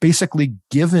basically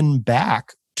given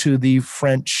back to the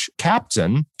French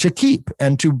captain to keep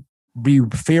and to be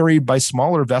ferried by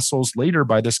smaller vessels later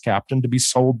by this captain to be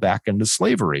sold back into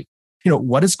slavery.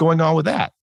 What is going on with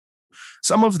that?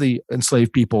 Some of the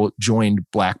enslaved people joined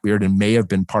Blackbeard and may have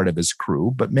been part of his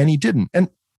crew, but many didn't. And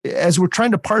as we're trying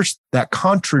to parse that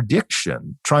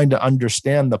contradiction, trying to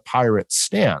understand the pirate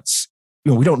stance,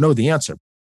 we don't know the answer.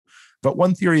 But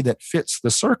one theory that fits the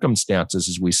circumstances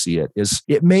as we see it is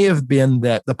it may have been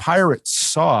that the pirates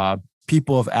saw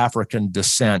people of African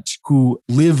descent who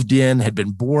lived in, had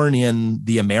been born in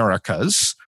the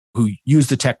Americas, who used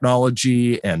the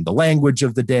technology and the language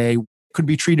of the day, could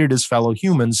be treated as fellow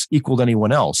humans equal to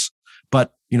anyone else.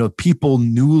 But, people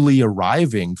newly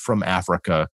arriving from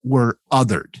Africa were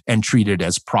othered and treated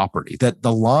as property. That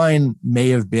the line may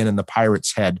have been in the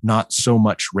pirates' head, not so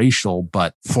much racial,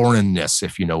 but foreignness,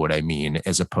 if you know what I mean,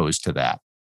 as opposed to that.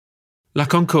 La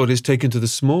Concorde is taken to the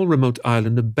small remote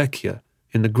island of Bekia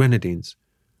in the Grenadines,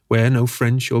 where no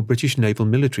French or British naval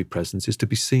military presence is to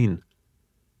be seen.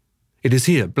 It is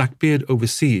here Blackbeard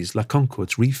oversees La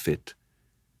Concorde's refit.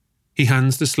 He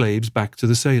hands the slaves back to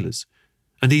the sailors,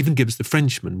 and even gives the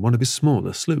Frenchman one of his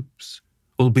smaller sloops,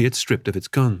 albeit stripped of its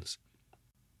guns.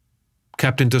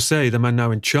 Captain Dosset, the man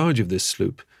now in charge of this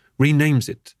sloop, renames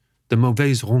it the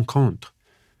Mauvaise Rencontre,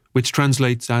 which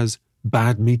translates as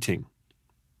bad meeting.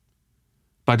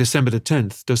 By December the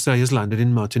 10th, Dosset has landed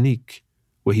in Martinique,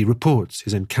 where he reports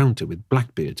his encounter with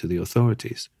Blackbeard to the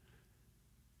authorities.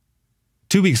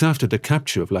 2 weeks after the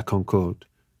capture of La Concorde,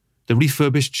 the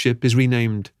refurbished ship is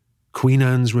renamed Queen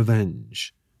Anne's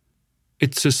Revenge.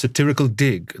 It's a satirical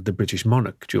dig at the British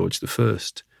monarch, George I,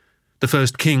 the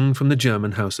first king from the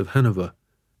German House of Hanover.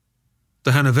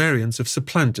 The Hanoverians have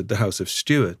supplanted the House of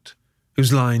Stuart,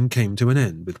 whose line came to an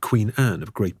end with Queen Anne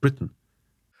of Great Britain.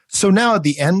 So now at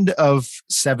the end of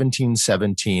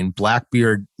 1717,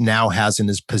 Blackbeard now has in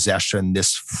his possession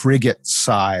this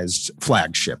frigate-sized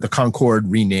flagship, the Concorde,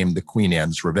 renamed the Queen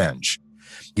Anne's Revenge.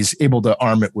 He's able to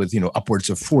arm it with, upwards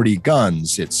of 40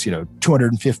 guns. It's,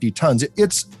 250 tons.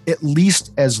 It's at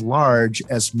least as large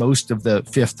as most of the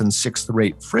 5th and 6th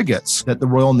rate frigates that the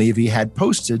Royal Navy had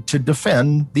posted to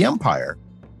defend the empire.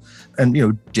 And,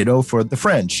 ditto for the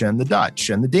French and the Dutch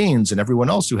and the Danes and everyone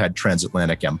else who had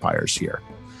transatlantic empires here.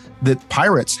 The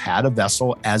pirates had a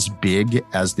vessel as big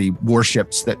as the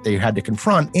warships that they had to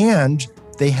confront, and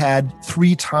they had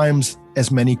 3 times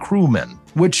as many crewmen,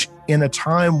 which in a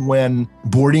time when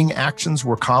boarding actions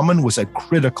were common was a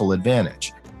critical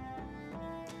advantage.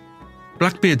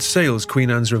 Blackbeard sails Queen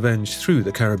Anne's Revenge through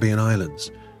the Caribbean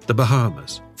islands, the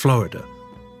Bahamas, Florida,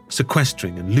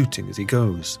 sequestering and looting as he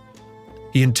goes.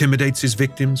 He intimidates his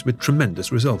victims with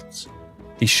tremendous results.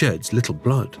 He sheds little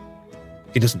blood.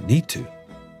 He doesn't need to.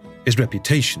 His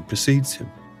reputation precedes him.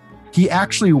 He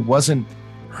actually wasn't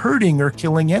hurting or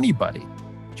killing anybody.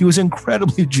 He was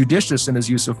incredibly judicious in his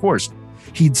use of force.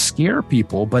 He'd scare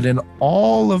people, but in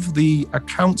all of the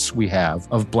accounts we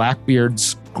have of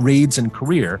Blackbeard's grades and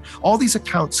career, all these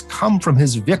accounts come from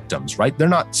his victims, right? They're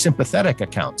not sympathetic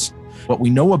accounts. What we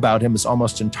know about him is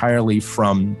almost entirely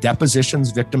from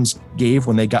depositions victims gave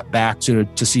when they got back to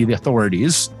see the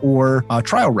authorities or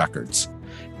trial records.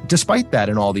 Despite that,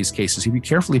 in all these cases, if you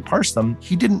carefully parse them,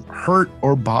 he didn't hurt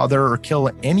or bother or kill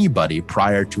anybody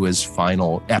prior to his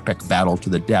final epic battle to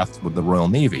the death with the Royal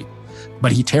Navy.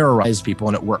 But he terrorized people,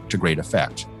 and it worked to great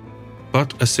effect.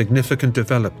 But a significant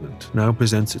development now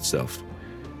presents itself.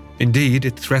 Indeed,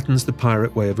 it threatens the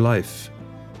pirate way of life.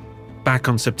 Back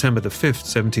on September the 5th,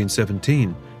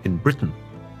 1717, in Britain,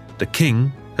 the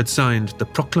king had signed the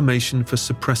Proclamation for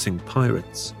Suppressing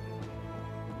Pirates.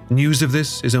 News of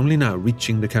this is only now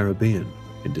reaching the Caribbean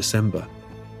in December.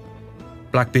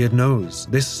 Blackbeard knows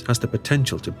this has the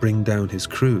potential to bring down his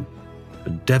crew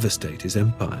and devastate his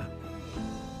empire.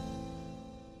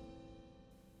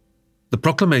 The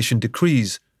proclamation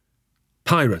decrees,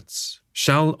 pirates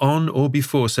shall on or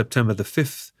before September the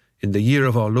 5th, in the year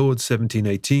of our Lord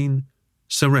 1718,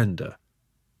 surrender.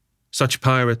 Such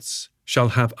pirates shall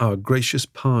have our gracious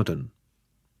pardon.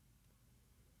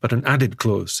 But an added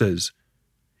clause says,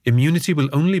 immunity will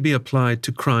only be applied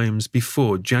to crimes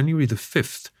before January the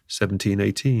 5th,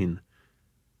 1718.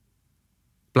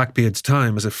 Blackbeard's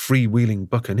time as a freewheeling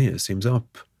buccaneer seems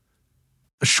up.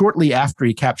 Shortly after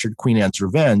he captured Queen Anne's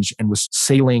Revenge and was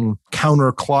sailing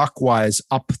counterclockwise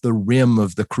up the rim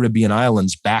of the Caribbean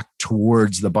islands back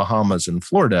towards the Bahamas and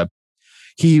Florida,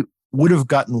 he would have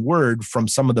gotten word from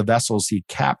some of the vessels he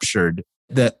captured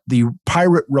that the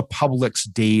pirate republic's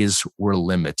days were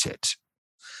limited.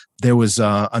 There was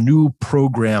a new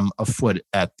program afoot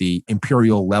at the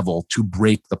imperial level to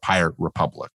break the pirate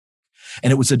republic.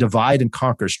 And it was a divide and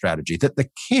conquer strategy that the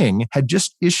king had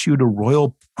just issued a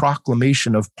royal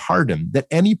proclamation of pardon, that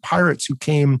any pirates who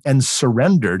came and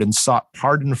surrendered and sought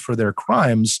pardon for their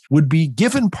crimes would be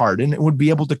given pardon and would be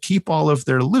able to keep all of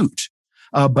their loot,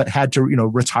 but had to,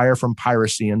 retire from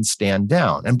piracy and stand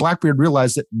down. And Blackbeard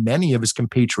realized that many of his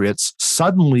compatriots,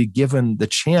 suddenly given the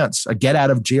chance, a get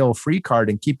out of jail free card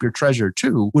and keep your treasure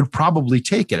too, would probably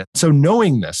take it. So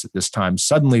knowing this at this time,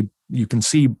 suddenly you can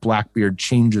see Blackbeard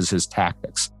changes his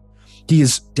tactics. He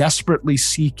is desperately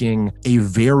seeking a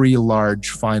very large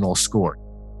final score.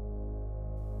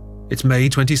 It's May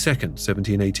 22nd,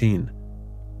 1718.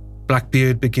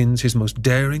 Blackbeard begins his most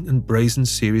daring and brazen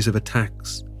series of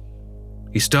attacks.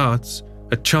 He starts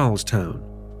at Charlestown,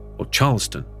 or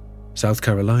Charleston, South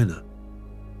Carolina.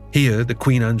 Here, the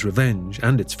Queen Anne's Revenge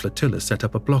and its flotilla set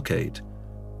up a blockade.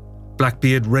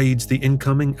 Blackbeard raids the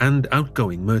incoming and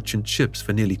outgoing merchant ships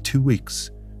for nearly 2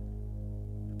 weeks.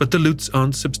 But the loots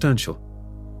aren't substantial,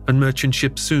 and merchant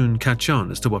ships soon catch on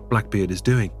as to what Blackbeard is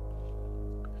doing.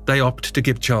 They opt to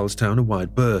give Charlestown a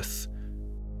wide berth.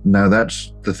 Now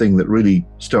that's the thing that really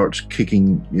starts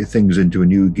kicking things into a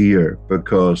new gear,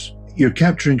 because you're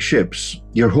capturing ships,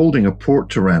 you're holding a port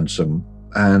to ransom,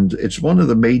 and it's one of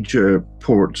the major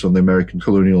ports on the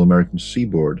colonial American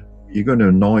seaboard. You're going to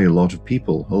annoy a lot of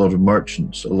people, a lot of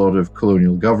merchants, a lot of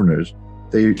colonial governors.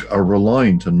 They are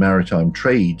reliant on maritime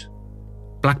trade.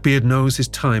 Blackbeard knows his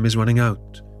time is running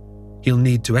out. He'll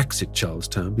need to exit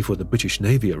Charlestown before the British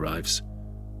Navy arrives.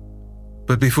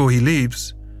 But before he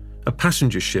leaves, a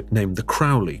passenger ship named the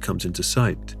Crowley comes into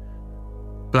sight.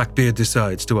 Blackbeard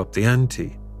decides to up the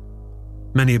ante.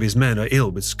 Many of his men are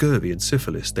ill with scurvy and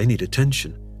syphilis. They need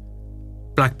attention.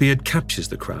 Blackbeard captures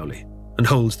the Crowley and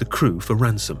holds the crew for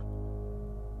ransom.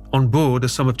 On board are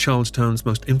some of Charlestown's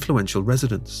most influential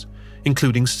residents,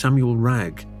 including Samuel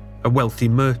Wragg, a wealthy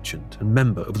merchant and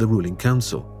member of the ruling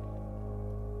council.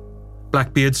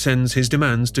 Blackbeard sends his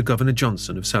demands to Governor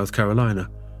Johnson of South Carolina.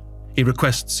 He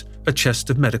requests a chest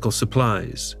of medical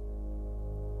supplies.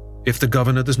 If the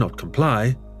governor does not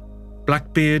comply,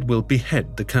 Blackbeard will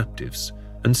behead the captives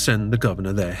and send the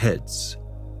governor their heads.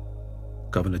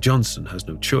 Governor Johnson has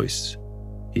no choice.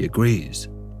 He agrees.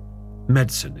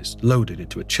 Medicine is loaded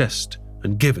into a chest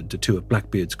and given to 2 of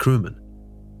Blackbeard's crewmen.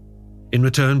 In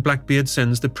return, Blackbeard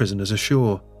sends the prisoners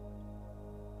ashore.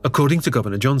 According to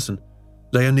Governor Johnson,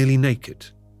 they are nearly naked,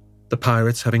 the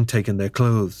pirates having taken their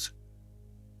clothes.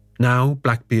 Now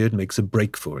Blackbeard makes a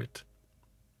break for it.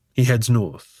 He heads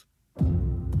north.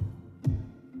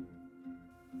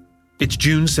 It's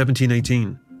June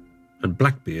 1718, and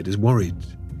Blackbeard is worried.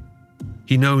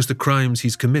 He knows the crimes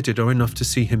he's committed are enough to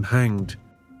see him hanged.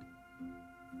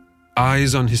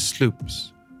 Eyes on his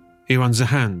sloops, he runs a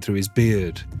hand through his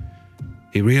beard.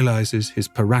 He realizes his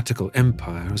piratical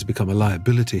empire has become a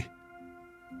liability.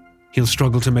 He'll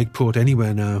struggle to make port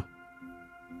anywhere now.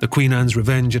 The Queen Anne's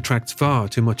Revenge attracts far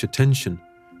too much attention.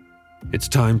 It's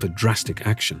time for drastic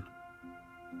action.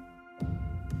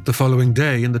 The following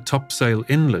day, in the topsail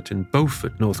inlet in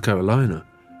Beaufort, North Carolina,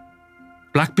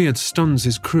 Blackbeard stuns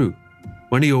his crew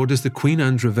when he orders the Queen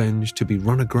Anne's Revenge to be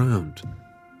run aground.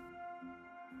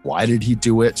 Why did he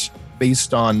do it?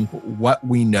 Based on what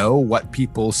we know, what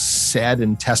people said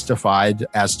and testified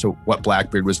as to what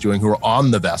Blackbeard was doing, who were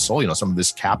on the vessel, some of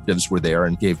his captives were there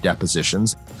and gave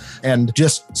depositions, and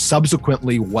just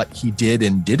subsequently what he did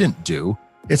and didn't do,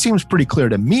 it seems pretty clear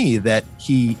to me that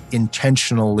he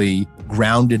intentionally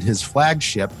grounded his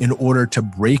flagship in order to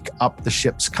break up the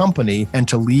ship's company and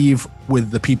to leave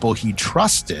with the people he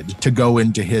trusted to go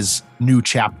into his new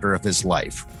chapter of his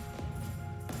life.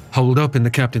 Holed up in the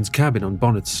captain's cabin on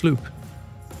Bonnet's sloop,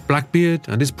 Blackbeard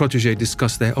and his protégé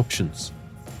discuss their options.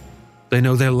 They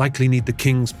know they'll likely need the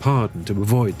king's pardon to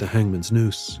avoid the hangman's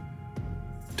noose.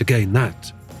 To gain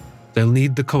that, they'll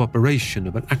need the cooperation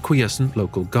of an acquiescent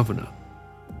local governor.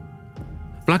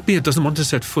 Blackbeard doesn't want to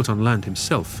set foot on land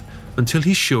himself until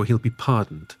he's sure he'll be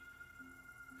pardoned.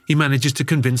 He manages to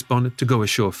convince Bonnet to go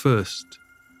ashore first,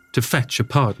 to fetch a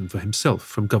pardon for himself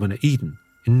from Governor Eden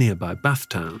in nearby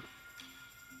Bathtown.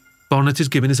 Bonnet is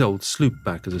given his old sloop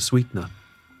back as a sweetener.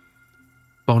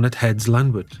 Bonnet heads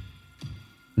landward.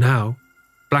 Now,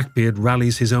 Blackbeard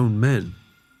rallies his own men.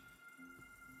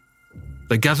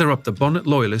 They gather up the Bonnet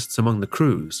loyalists among the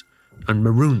crews and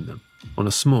maroon them on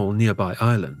a small nearby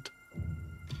island.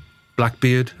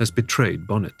 Blackbeard has betrayed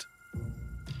Bonnet.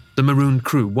 The marooned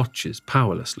crew watches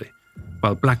powerlessly,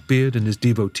 while Blackbeard and his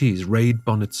devotees raid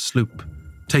Bonnet's sloop,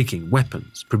 taking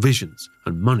weapons, provisions,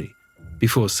 and money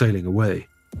before sailing away.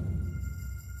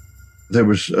 There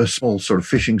was a small sort of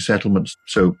fishing settlement,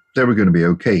 so they were going to be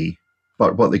okay.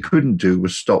 But what they couldn't do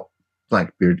was stop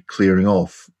Blackbeard clearing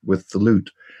off with the loot.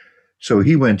 So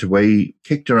he went away,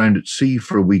 kicked around at sea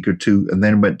for a week or two, and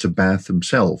then went to Bath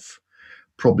himself,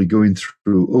 probably going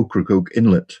through Ocracoke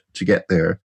Inlet to get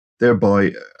there,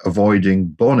 thereby avoiding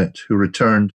Bonnet, who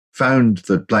returned, found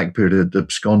that Blackbeard had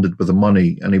absconded with the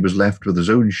money, and he was left with his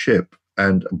own ship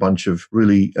and a bunch of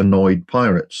really annoyed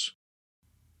pirates.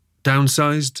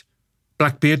 Downsized,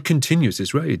 Blackbeard continues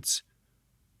his raids.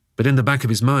 But in the back of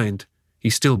his mind, he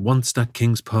still wants that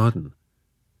king's pardon.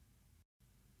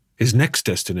 His next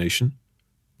destination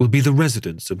will be the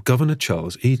residence of Governor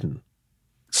Charles Eden.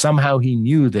 Somehow he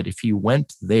knew that if he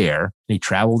went there and he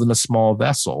traveled in a small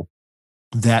vessel,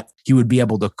 that he would be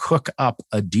able to cook up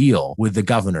a deal with the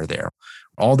governor there.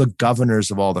 All the governors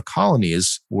of all the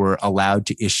colonies were allowed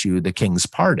to issue the king's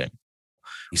pardon.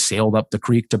 He sailed up the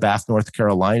creek to Bath, North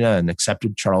Carolina, and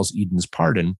accepted Charles Eden's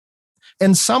pardon.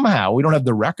 And somehow, we don't have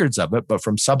the records of it, but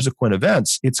from subsequent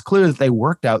events, it's clear that they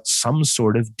worked out some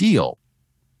sort of deal.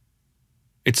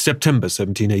 It's September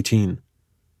 1718.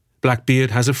 Blackbeard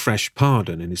has a fresh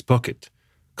pardon in his pocket,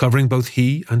 covering both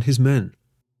he and his men.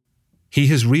 He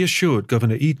has reassured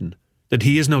Governor Eden that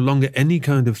he is no longer any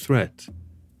kind of threat.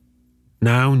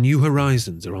 Now new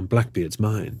horizons are on Blackbeard's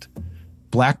mind.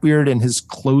 Blackbeard and his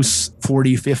close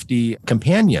 40-50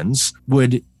 companions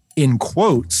would, in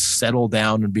quotes, settle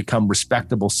down and become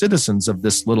respectable citizens of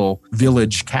this little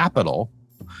village capital,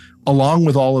 along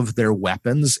with all of their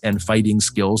weapons and fighting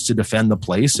skills to defend the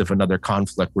place if another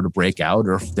conflict were to break out,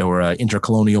 or if there were an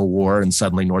intercolonial war and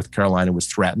suddenly North Carolina was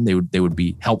threatened, they would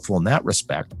be helpful in that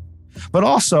respect. But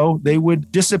also, they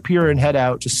would disappear and head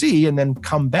out to sea and then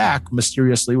come back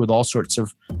mysteriously with all sorts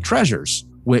of treasures,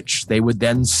 which they would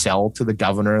then sell to the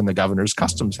governor and the governor's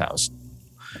customs house.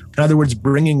 In other words,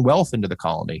 bringing wealth into the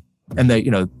colony. And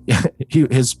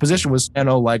his position was,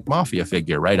 like mafia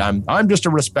figure, right? I'm just a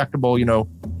respectable,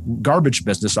 garbage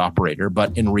business operator.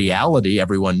 But in reality,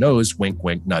 everyone knows, wink,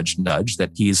 wink, nudge, nudge,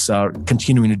 that he's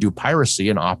continuing to do piracy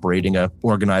and operating an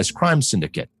organized crime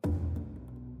syndicate.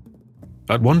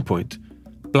 At one point,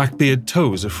 Blackbeard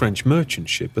tows a French merchant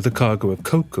ship with a cargo of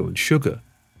cocoa and sugar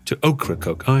to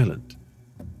Ocracoke Island.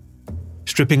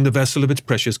 Stripping the vessel of its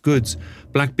precious goods,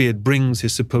 Blackbeard brings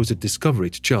his supposed discovery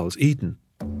to Charles Eden.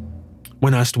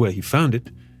 When asked where he found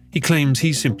it, he claims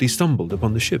he simply stumbled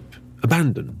upon the ship,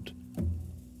 abandoned.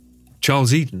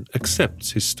 Charles Eden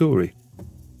accepts his story,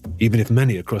 even if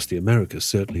many across the Americas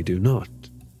certainly do not.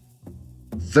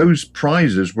 Those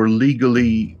prizes were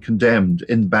legally condemned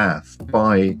in Bath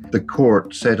by the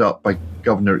court set up by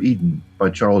Governor Eden,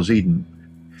 by Charles Eden.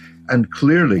 And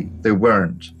clearly they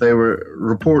weren't. There were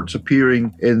reports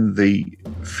appearing in the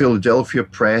Philadelphia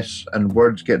press and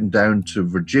words getting down to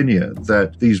Virginia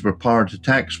that these were pirate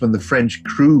attacks. When the French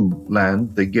crew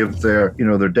land, they give their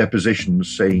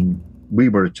depositions saying, we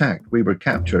were attacked, we were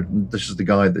captured, and this is the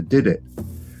guy that did it.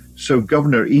 So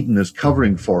Governor Eden is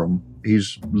covering for him.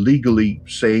 He's legally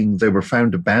saying they were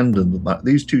found abandoned.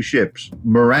 These two ships,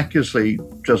 miraculously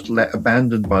just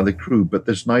abandoned by the crew, but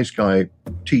this nice guy,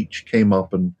 Teach, came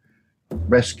up and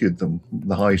rescued them from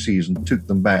the high seas and took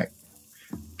them back,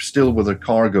 still with their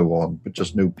cargo on, but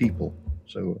just no people.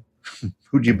 So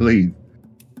who do you believe?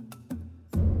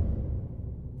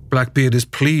 Blackbeard is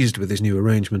pleased with his new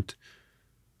arrangement.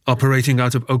 Operating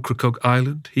out of Ocracoke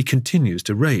Island, he continues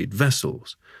to raid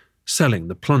vessels, selling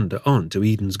the plunder on to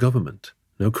Eden's government,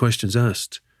 no questions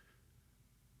asked.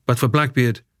 But for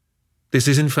Blackbeard, this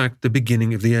is in fact the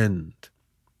beginning of the end.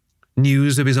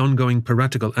 News of his ongoing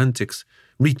piratical antics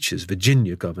reaches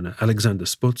Virginia Governor Alexander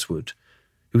Spotswood,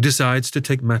 who decides to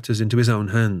take matters into his own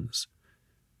hands.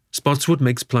 Spotswood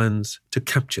makes plans to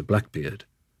capture Blackbeard.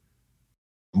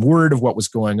 Word of what was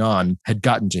going on had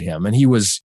gotten to him, and he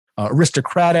was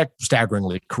aristocratic,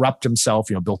 staggeringly corrupt himself,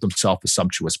 built himself a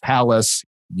sumptuous palace,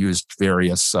 used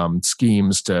various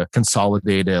schemes to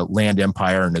consolidate a land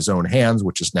empire in his own hands,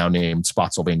 which is now named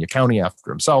Spotsylvania County after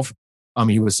himself.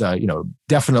 He was,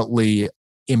 definitely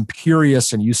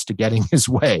imperious and used to getting his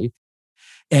way.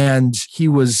 And he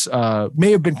was,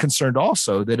 may have been concerned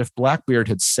also that if Blackbeard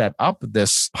had set up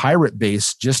this pirate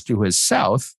base just to his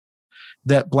south,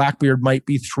 that Blackbeard might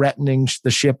be threatening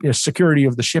the ship, security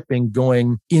of the shipping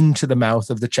going into the mouth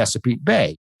of the Chesapeake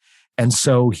Bay. And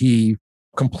so he,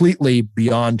 completely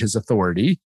beyond his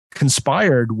authority,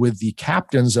 conspired with the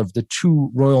captains of the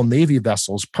two Royal Navy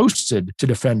vessels posted to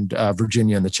defend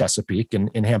Virginia and the Chesapeake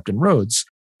in Hampton Roads,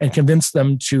 and convinced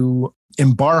them to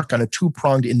embark on a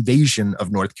two-pronged invasion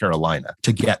of North Carolina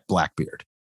to get Blackbeard.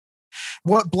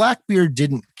 What Blackbeard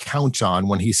didn't count on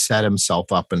when he set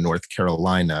himself up in North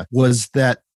Carolina was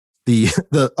that the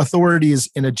authorities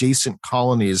in adjacent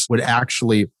colonies would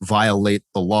actually violate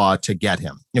the law to get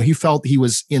him. He felt he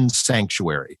was in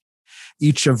sanctuary.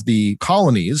 Each of the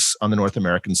colonies on the North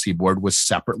American seaboard was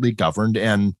separately governed,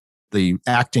 and the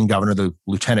acting governor, the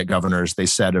lieutenant governor, as they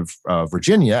said, of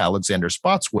Virginia, Alexander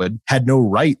Spotswood, had no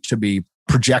right to be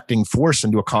projecting force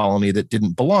into a colony that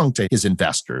didn't belong to his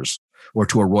investors or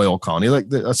to a royal colony. Like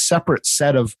a separate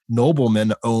set of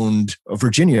noblemen owned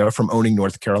Virginia from owning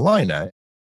North Carolina.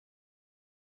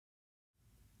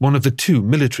 One of the two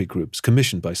military groups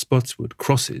commissioned by Spotswood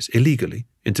crosses illegally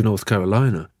into North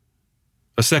Carolina.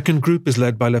 A second group is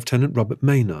led by Lieutenant Robert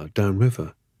Maynard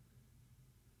downriver.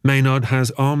 Maynard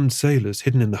has armed sailors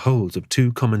hidden in the holds of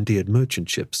two commandeered merchant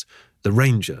ships, the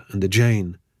Ranger and the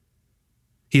Jane.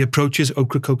 He approaches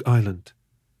Ocracoke Island.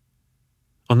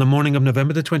 On the morning of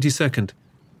November the 22nd,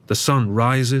 the sun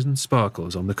rises and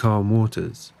sparkles on the calm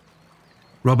waters.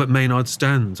 Robert Maynard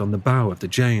stands on the bow of the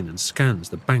Jane and scans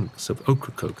the banks of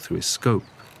Ocracoke through his scope.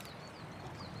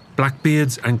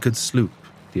 Blackbeard's anchored sloop,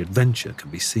 the Adventure, can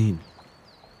be seen.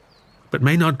 But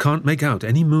Maynard can't make out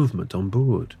any movement on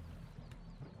board.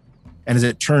 And as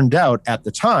it turned out, at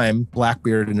the time,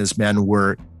 Blackbeard and his men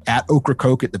were at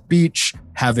Ocracoke at the beach,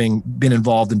 having been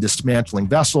involved in dismantling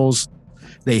vessels.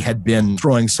 They had been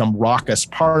throwing some raucous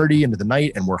party into the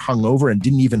night and were hungover and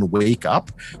didn't even wake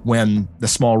up when the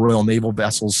small Royal Naval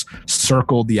vessels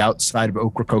circled the outside of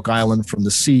Ocracoke Island from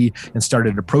the sea and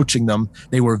started approaching them.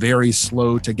 They were very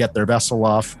slow to get their vessel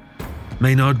off.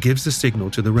 Maynard gives the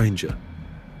signal to the Ranger.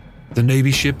 The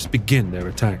Navy ships begin their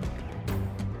attack.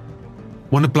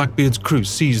 One of Blackbeard's crew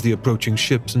sees the approaching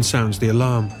ships and sounds the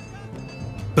alarm.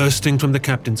 Bursting from the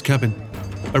captain's cabin,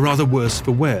 a rather worse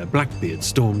for wear Blackbeard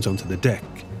storms onto the deck.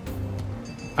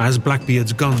 As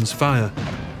Blackbeard's guns fire,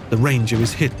 the Ranger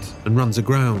is hit and runs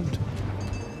aground.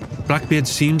 Blackbeard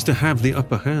seems to have the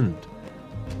upper hand.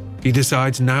 He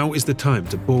decides now is the time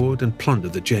to board and plunder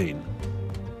the Jane.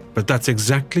 But that's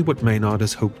exactly what Maynard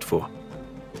has hoped for.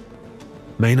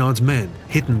 Maynard's men,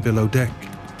 hidden below deck,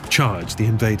 charge the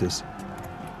invaders.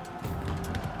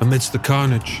 Amidst the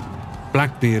carnage,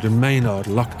 Blackbeard and Maynard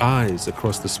lock eyes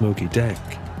across the smoky deck.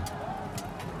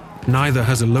 Neither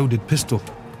has a loaded pistol,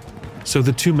 so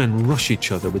the two men rush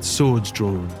each other with swords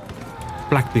drawn.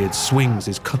 Blackbeard swings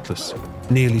his cutlass,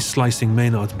 nearly slicing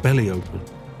Maynard's belly open.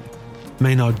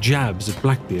 Maynard jabs at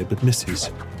Blackbeard but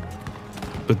misses.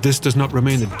 But this does not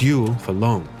remain a duel for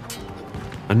long.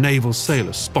 A naval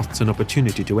sailor spots an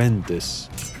opportunity to end this.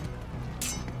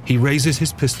 He raises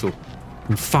his pistol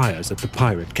and fires at the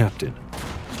pirate captain.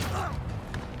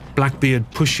 Blackbeard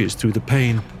pushes through the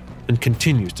pane and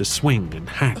continues to swing and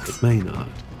hack at Maynard.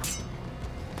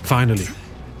 Finally,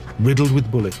 riddled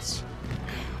with bullets,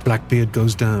 Blackbeard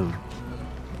goes down.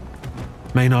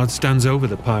 Maynard stands over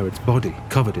the pirate's body,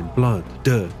 covered in blood,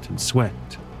 dirt, and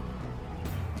sweat.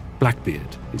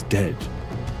 Blackbeard is dead.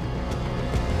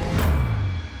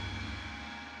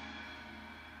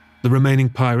 The remaining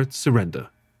pirates surrender.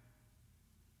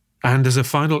 And as a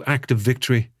final act of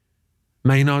victory,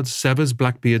 Maynard severs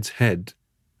Blackbeard's head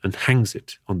and hangs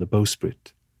it on the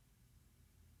bowsprit.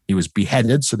 He was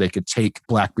beheaded so they could take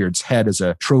Blackbeard's head as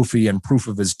a trophy and proof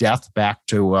of his death back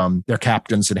to their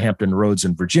captains in Hampton Roads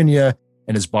in Virginia.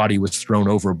 And his body was thrown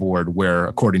overboard where,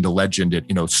 according to legend, it,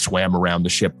 swam around the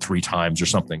ship 3 times or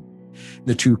something.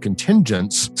 The two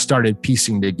contingents started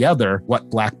piecing together what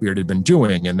Blackbeard had been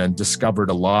doing and then discovered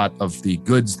a lot of the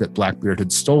goods that Blackbeard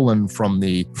had stolen from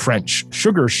the French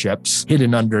sugar ships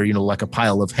hidden under, like a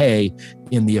pile of hay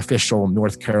in the official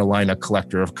North Carolina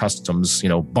Collector of Customs,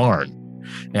 barn.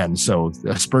 And so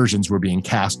the aspersions were being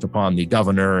cast upon the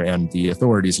governor and the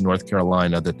authorities in North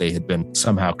Carolina that they had been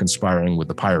somehow conspiring with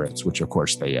the pirates, which of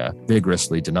course they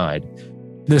vigorously denied.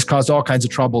 This caused all kinds of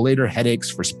trouble later,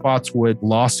 headaches for Spotswood,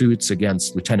 lawsuits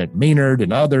against Lieutenant Maynard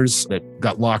and others that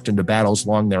got locked into battles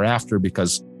long thereafter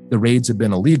because the raids had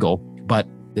been illegal, but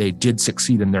they did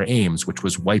succeed in their aims, which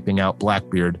was wiping out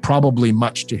Blackbeard, probably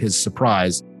much to his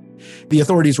surprise. The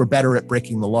authorities were better at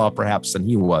breaking the law perhaps than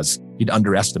he was. He'd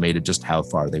underestimated just how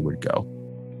far they would go.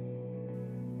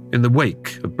 In the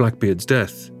wake of Blackbeard's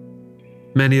death,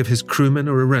 many of his crewmen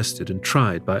are arrested and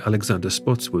tried by Alexander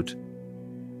Spotswood.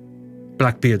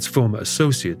 Blackbeard's former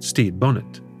associate, Stede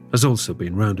Bonnet, has also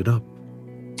been rounded up.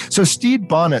 So Stede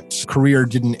Bonnet's career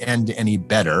didn't end any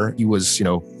better. He was,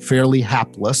 fairly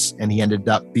hapless, and he ended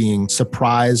up being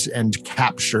surprised and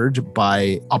captured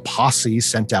by a posse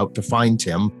sent out to find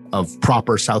him of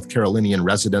proper South Carolinian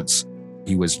residents.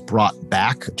 He was brought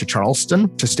back to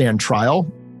Charleston to stand trial.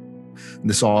 And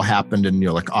this all happened in,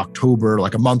 October,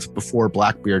 a month before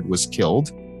Blackbeard was killed.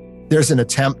 There's an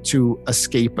attempt to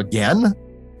escape again.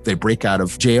 They break out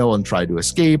of jail and try to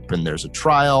escape, and there's a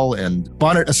trial, and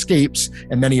Bonnet escapes,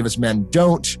 and many of his men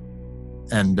don't.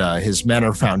 And his men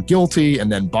are found guilty,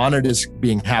 and then Bonnet, is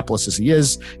being hapless as he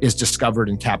is discovered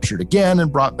and captured again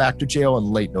and brought back to jail in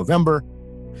late November.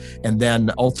 And then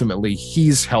ultimately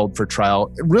he's held for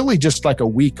trial, really just a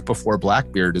week before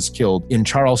Blackbeard is killed in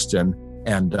Charleston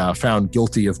and found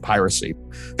guilty of piracy.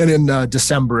 And in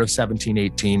December of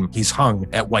 1718, he's hung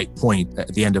at White Point at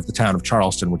the end of the town of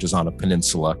Charleston, which is on a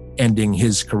peninsula, ending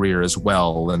his career as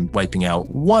well and wiping out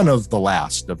one of the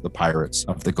last of the pirates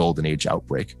of the Golden Age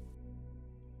outbreak.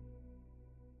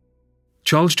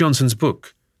 Charles Johnson's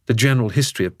book, The General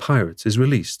History of Pirates, is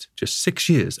released just 6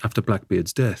 years after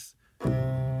Blackbeard's death.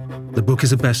 The book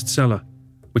is a bestseller,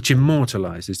 which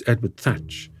immortalizes Edward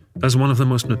Thatch as one of the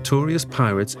most notorious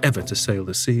pirates ever to sail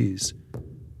the seas.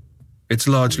 It's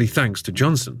largely thanks to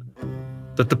Johnson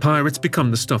that the pirates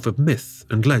become the stuff of myth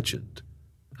and legend,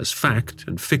 as fact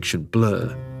and fiction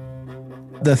blur.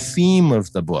 The theme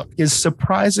of the book is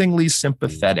surprisingly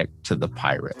sympathetic to the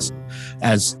pirates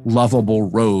as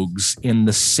lovable rogues in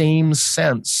the same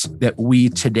sense that we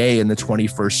today in the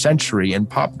 21st century in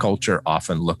pop culture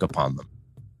often look upon them.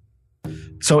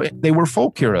 So they were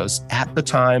folk heroes at the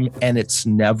time, and it's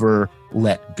never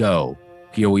let go.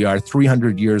 Here we are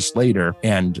 300 years later,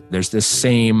 and there's this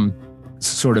same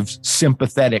sort of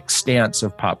sympathetic stance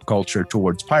of pop culture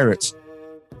towards pirates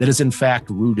that is in fact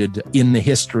rooted in the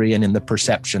history and in the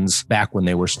perceptions back when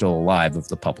they were still alive of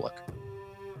the public.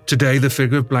 Today, the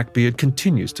figure of Blackbeard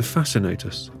continues to fascinate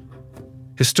us.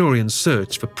 Historians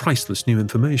search for priceless new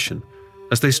information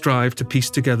as they strive to piece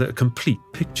together a complete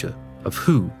picture of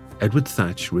who Edward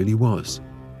Thatch really was.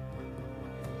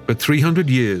 But 300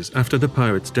 years after the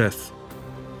pirate's death,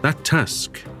 that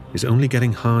task is only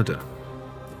getting harder.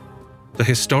 The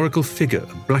historical figure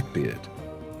of Blackbeard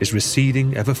is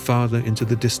receding ever farther into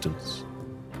the distance,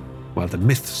 while the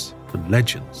myths and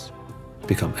legends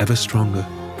become ever stronger.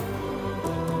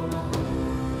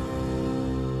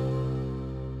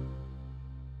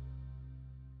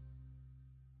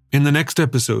 In the next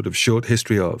episode of Short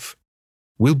History Of,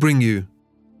 we'll bring you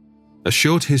a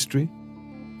short history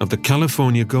of the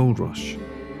California Gold Rush.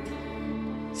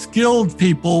 Skilled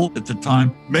people at the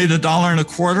time made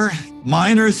 $1.25.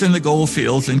 Miners in the gold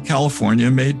fields in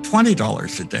California made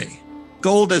 $20 a day.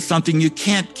 Gold is something you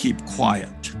can't keep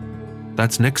quiet.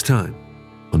 That's next time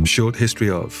on Short History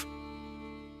Of.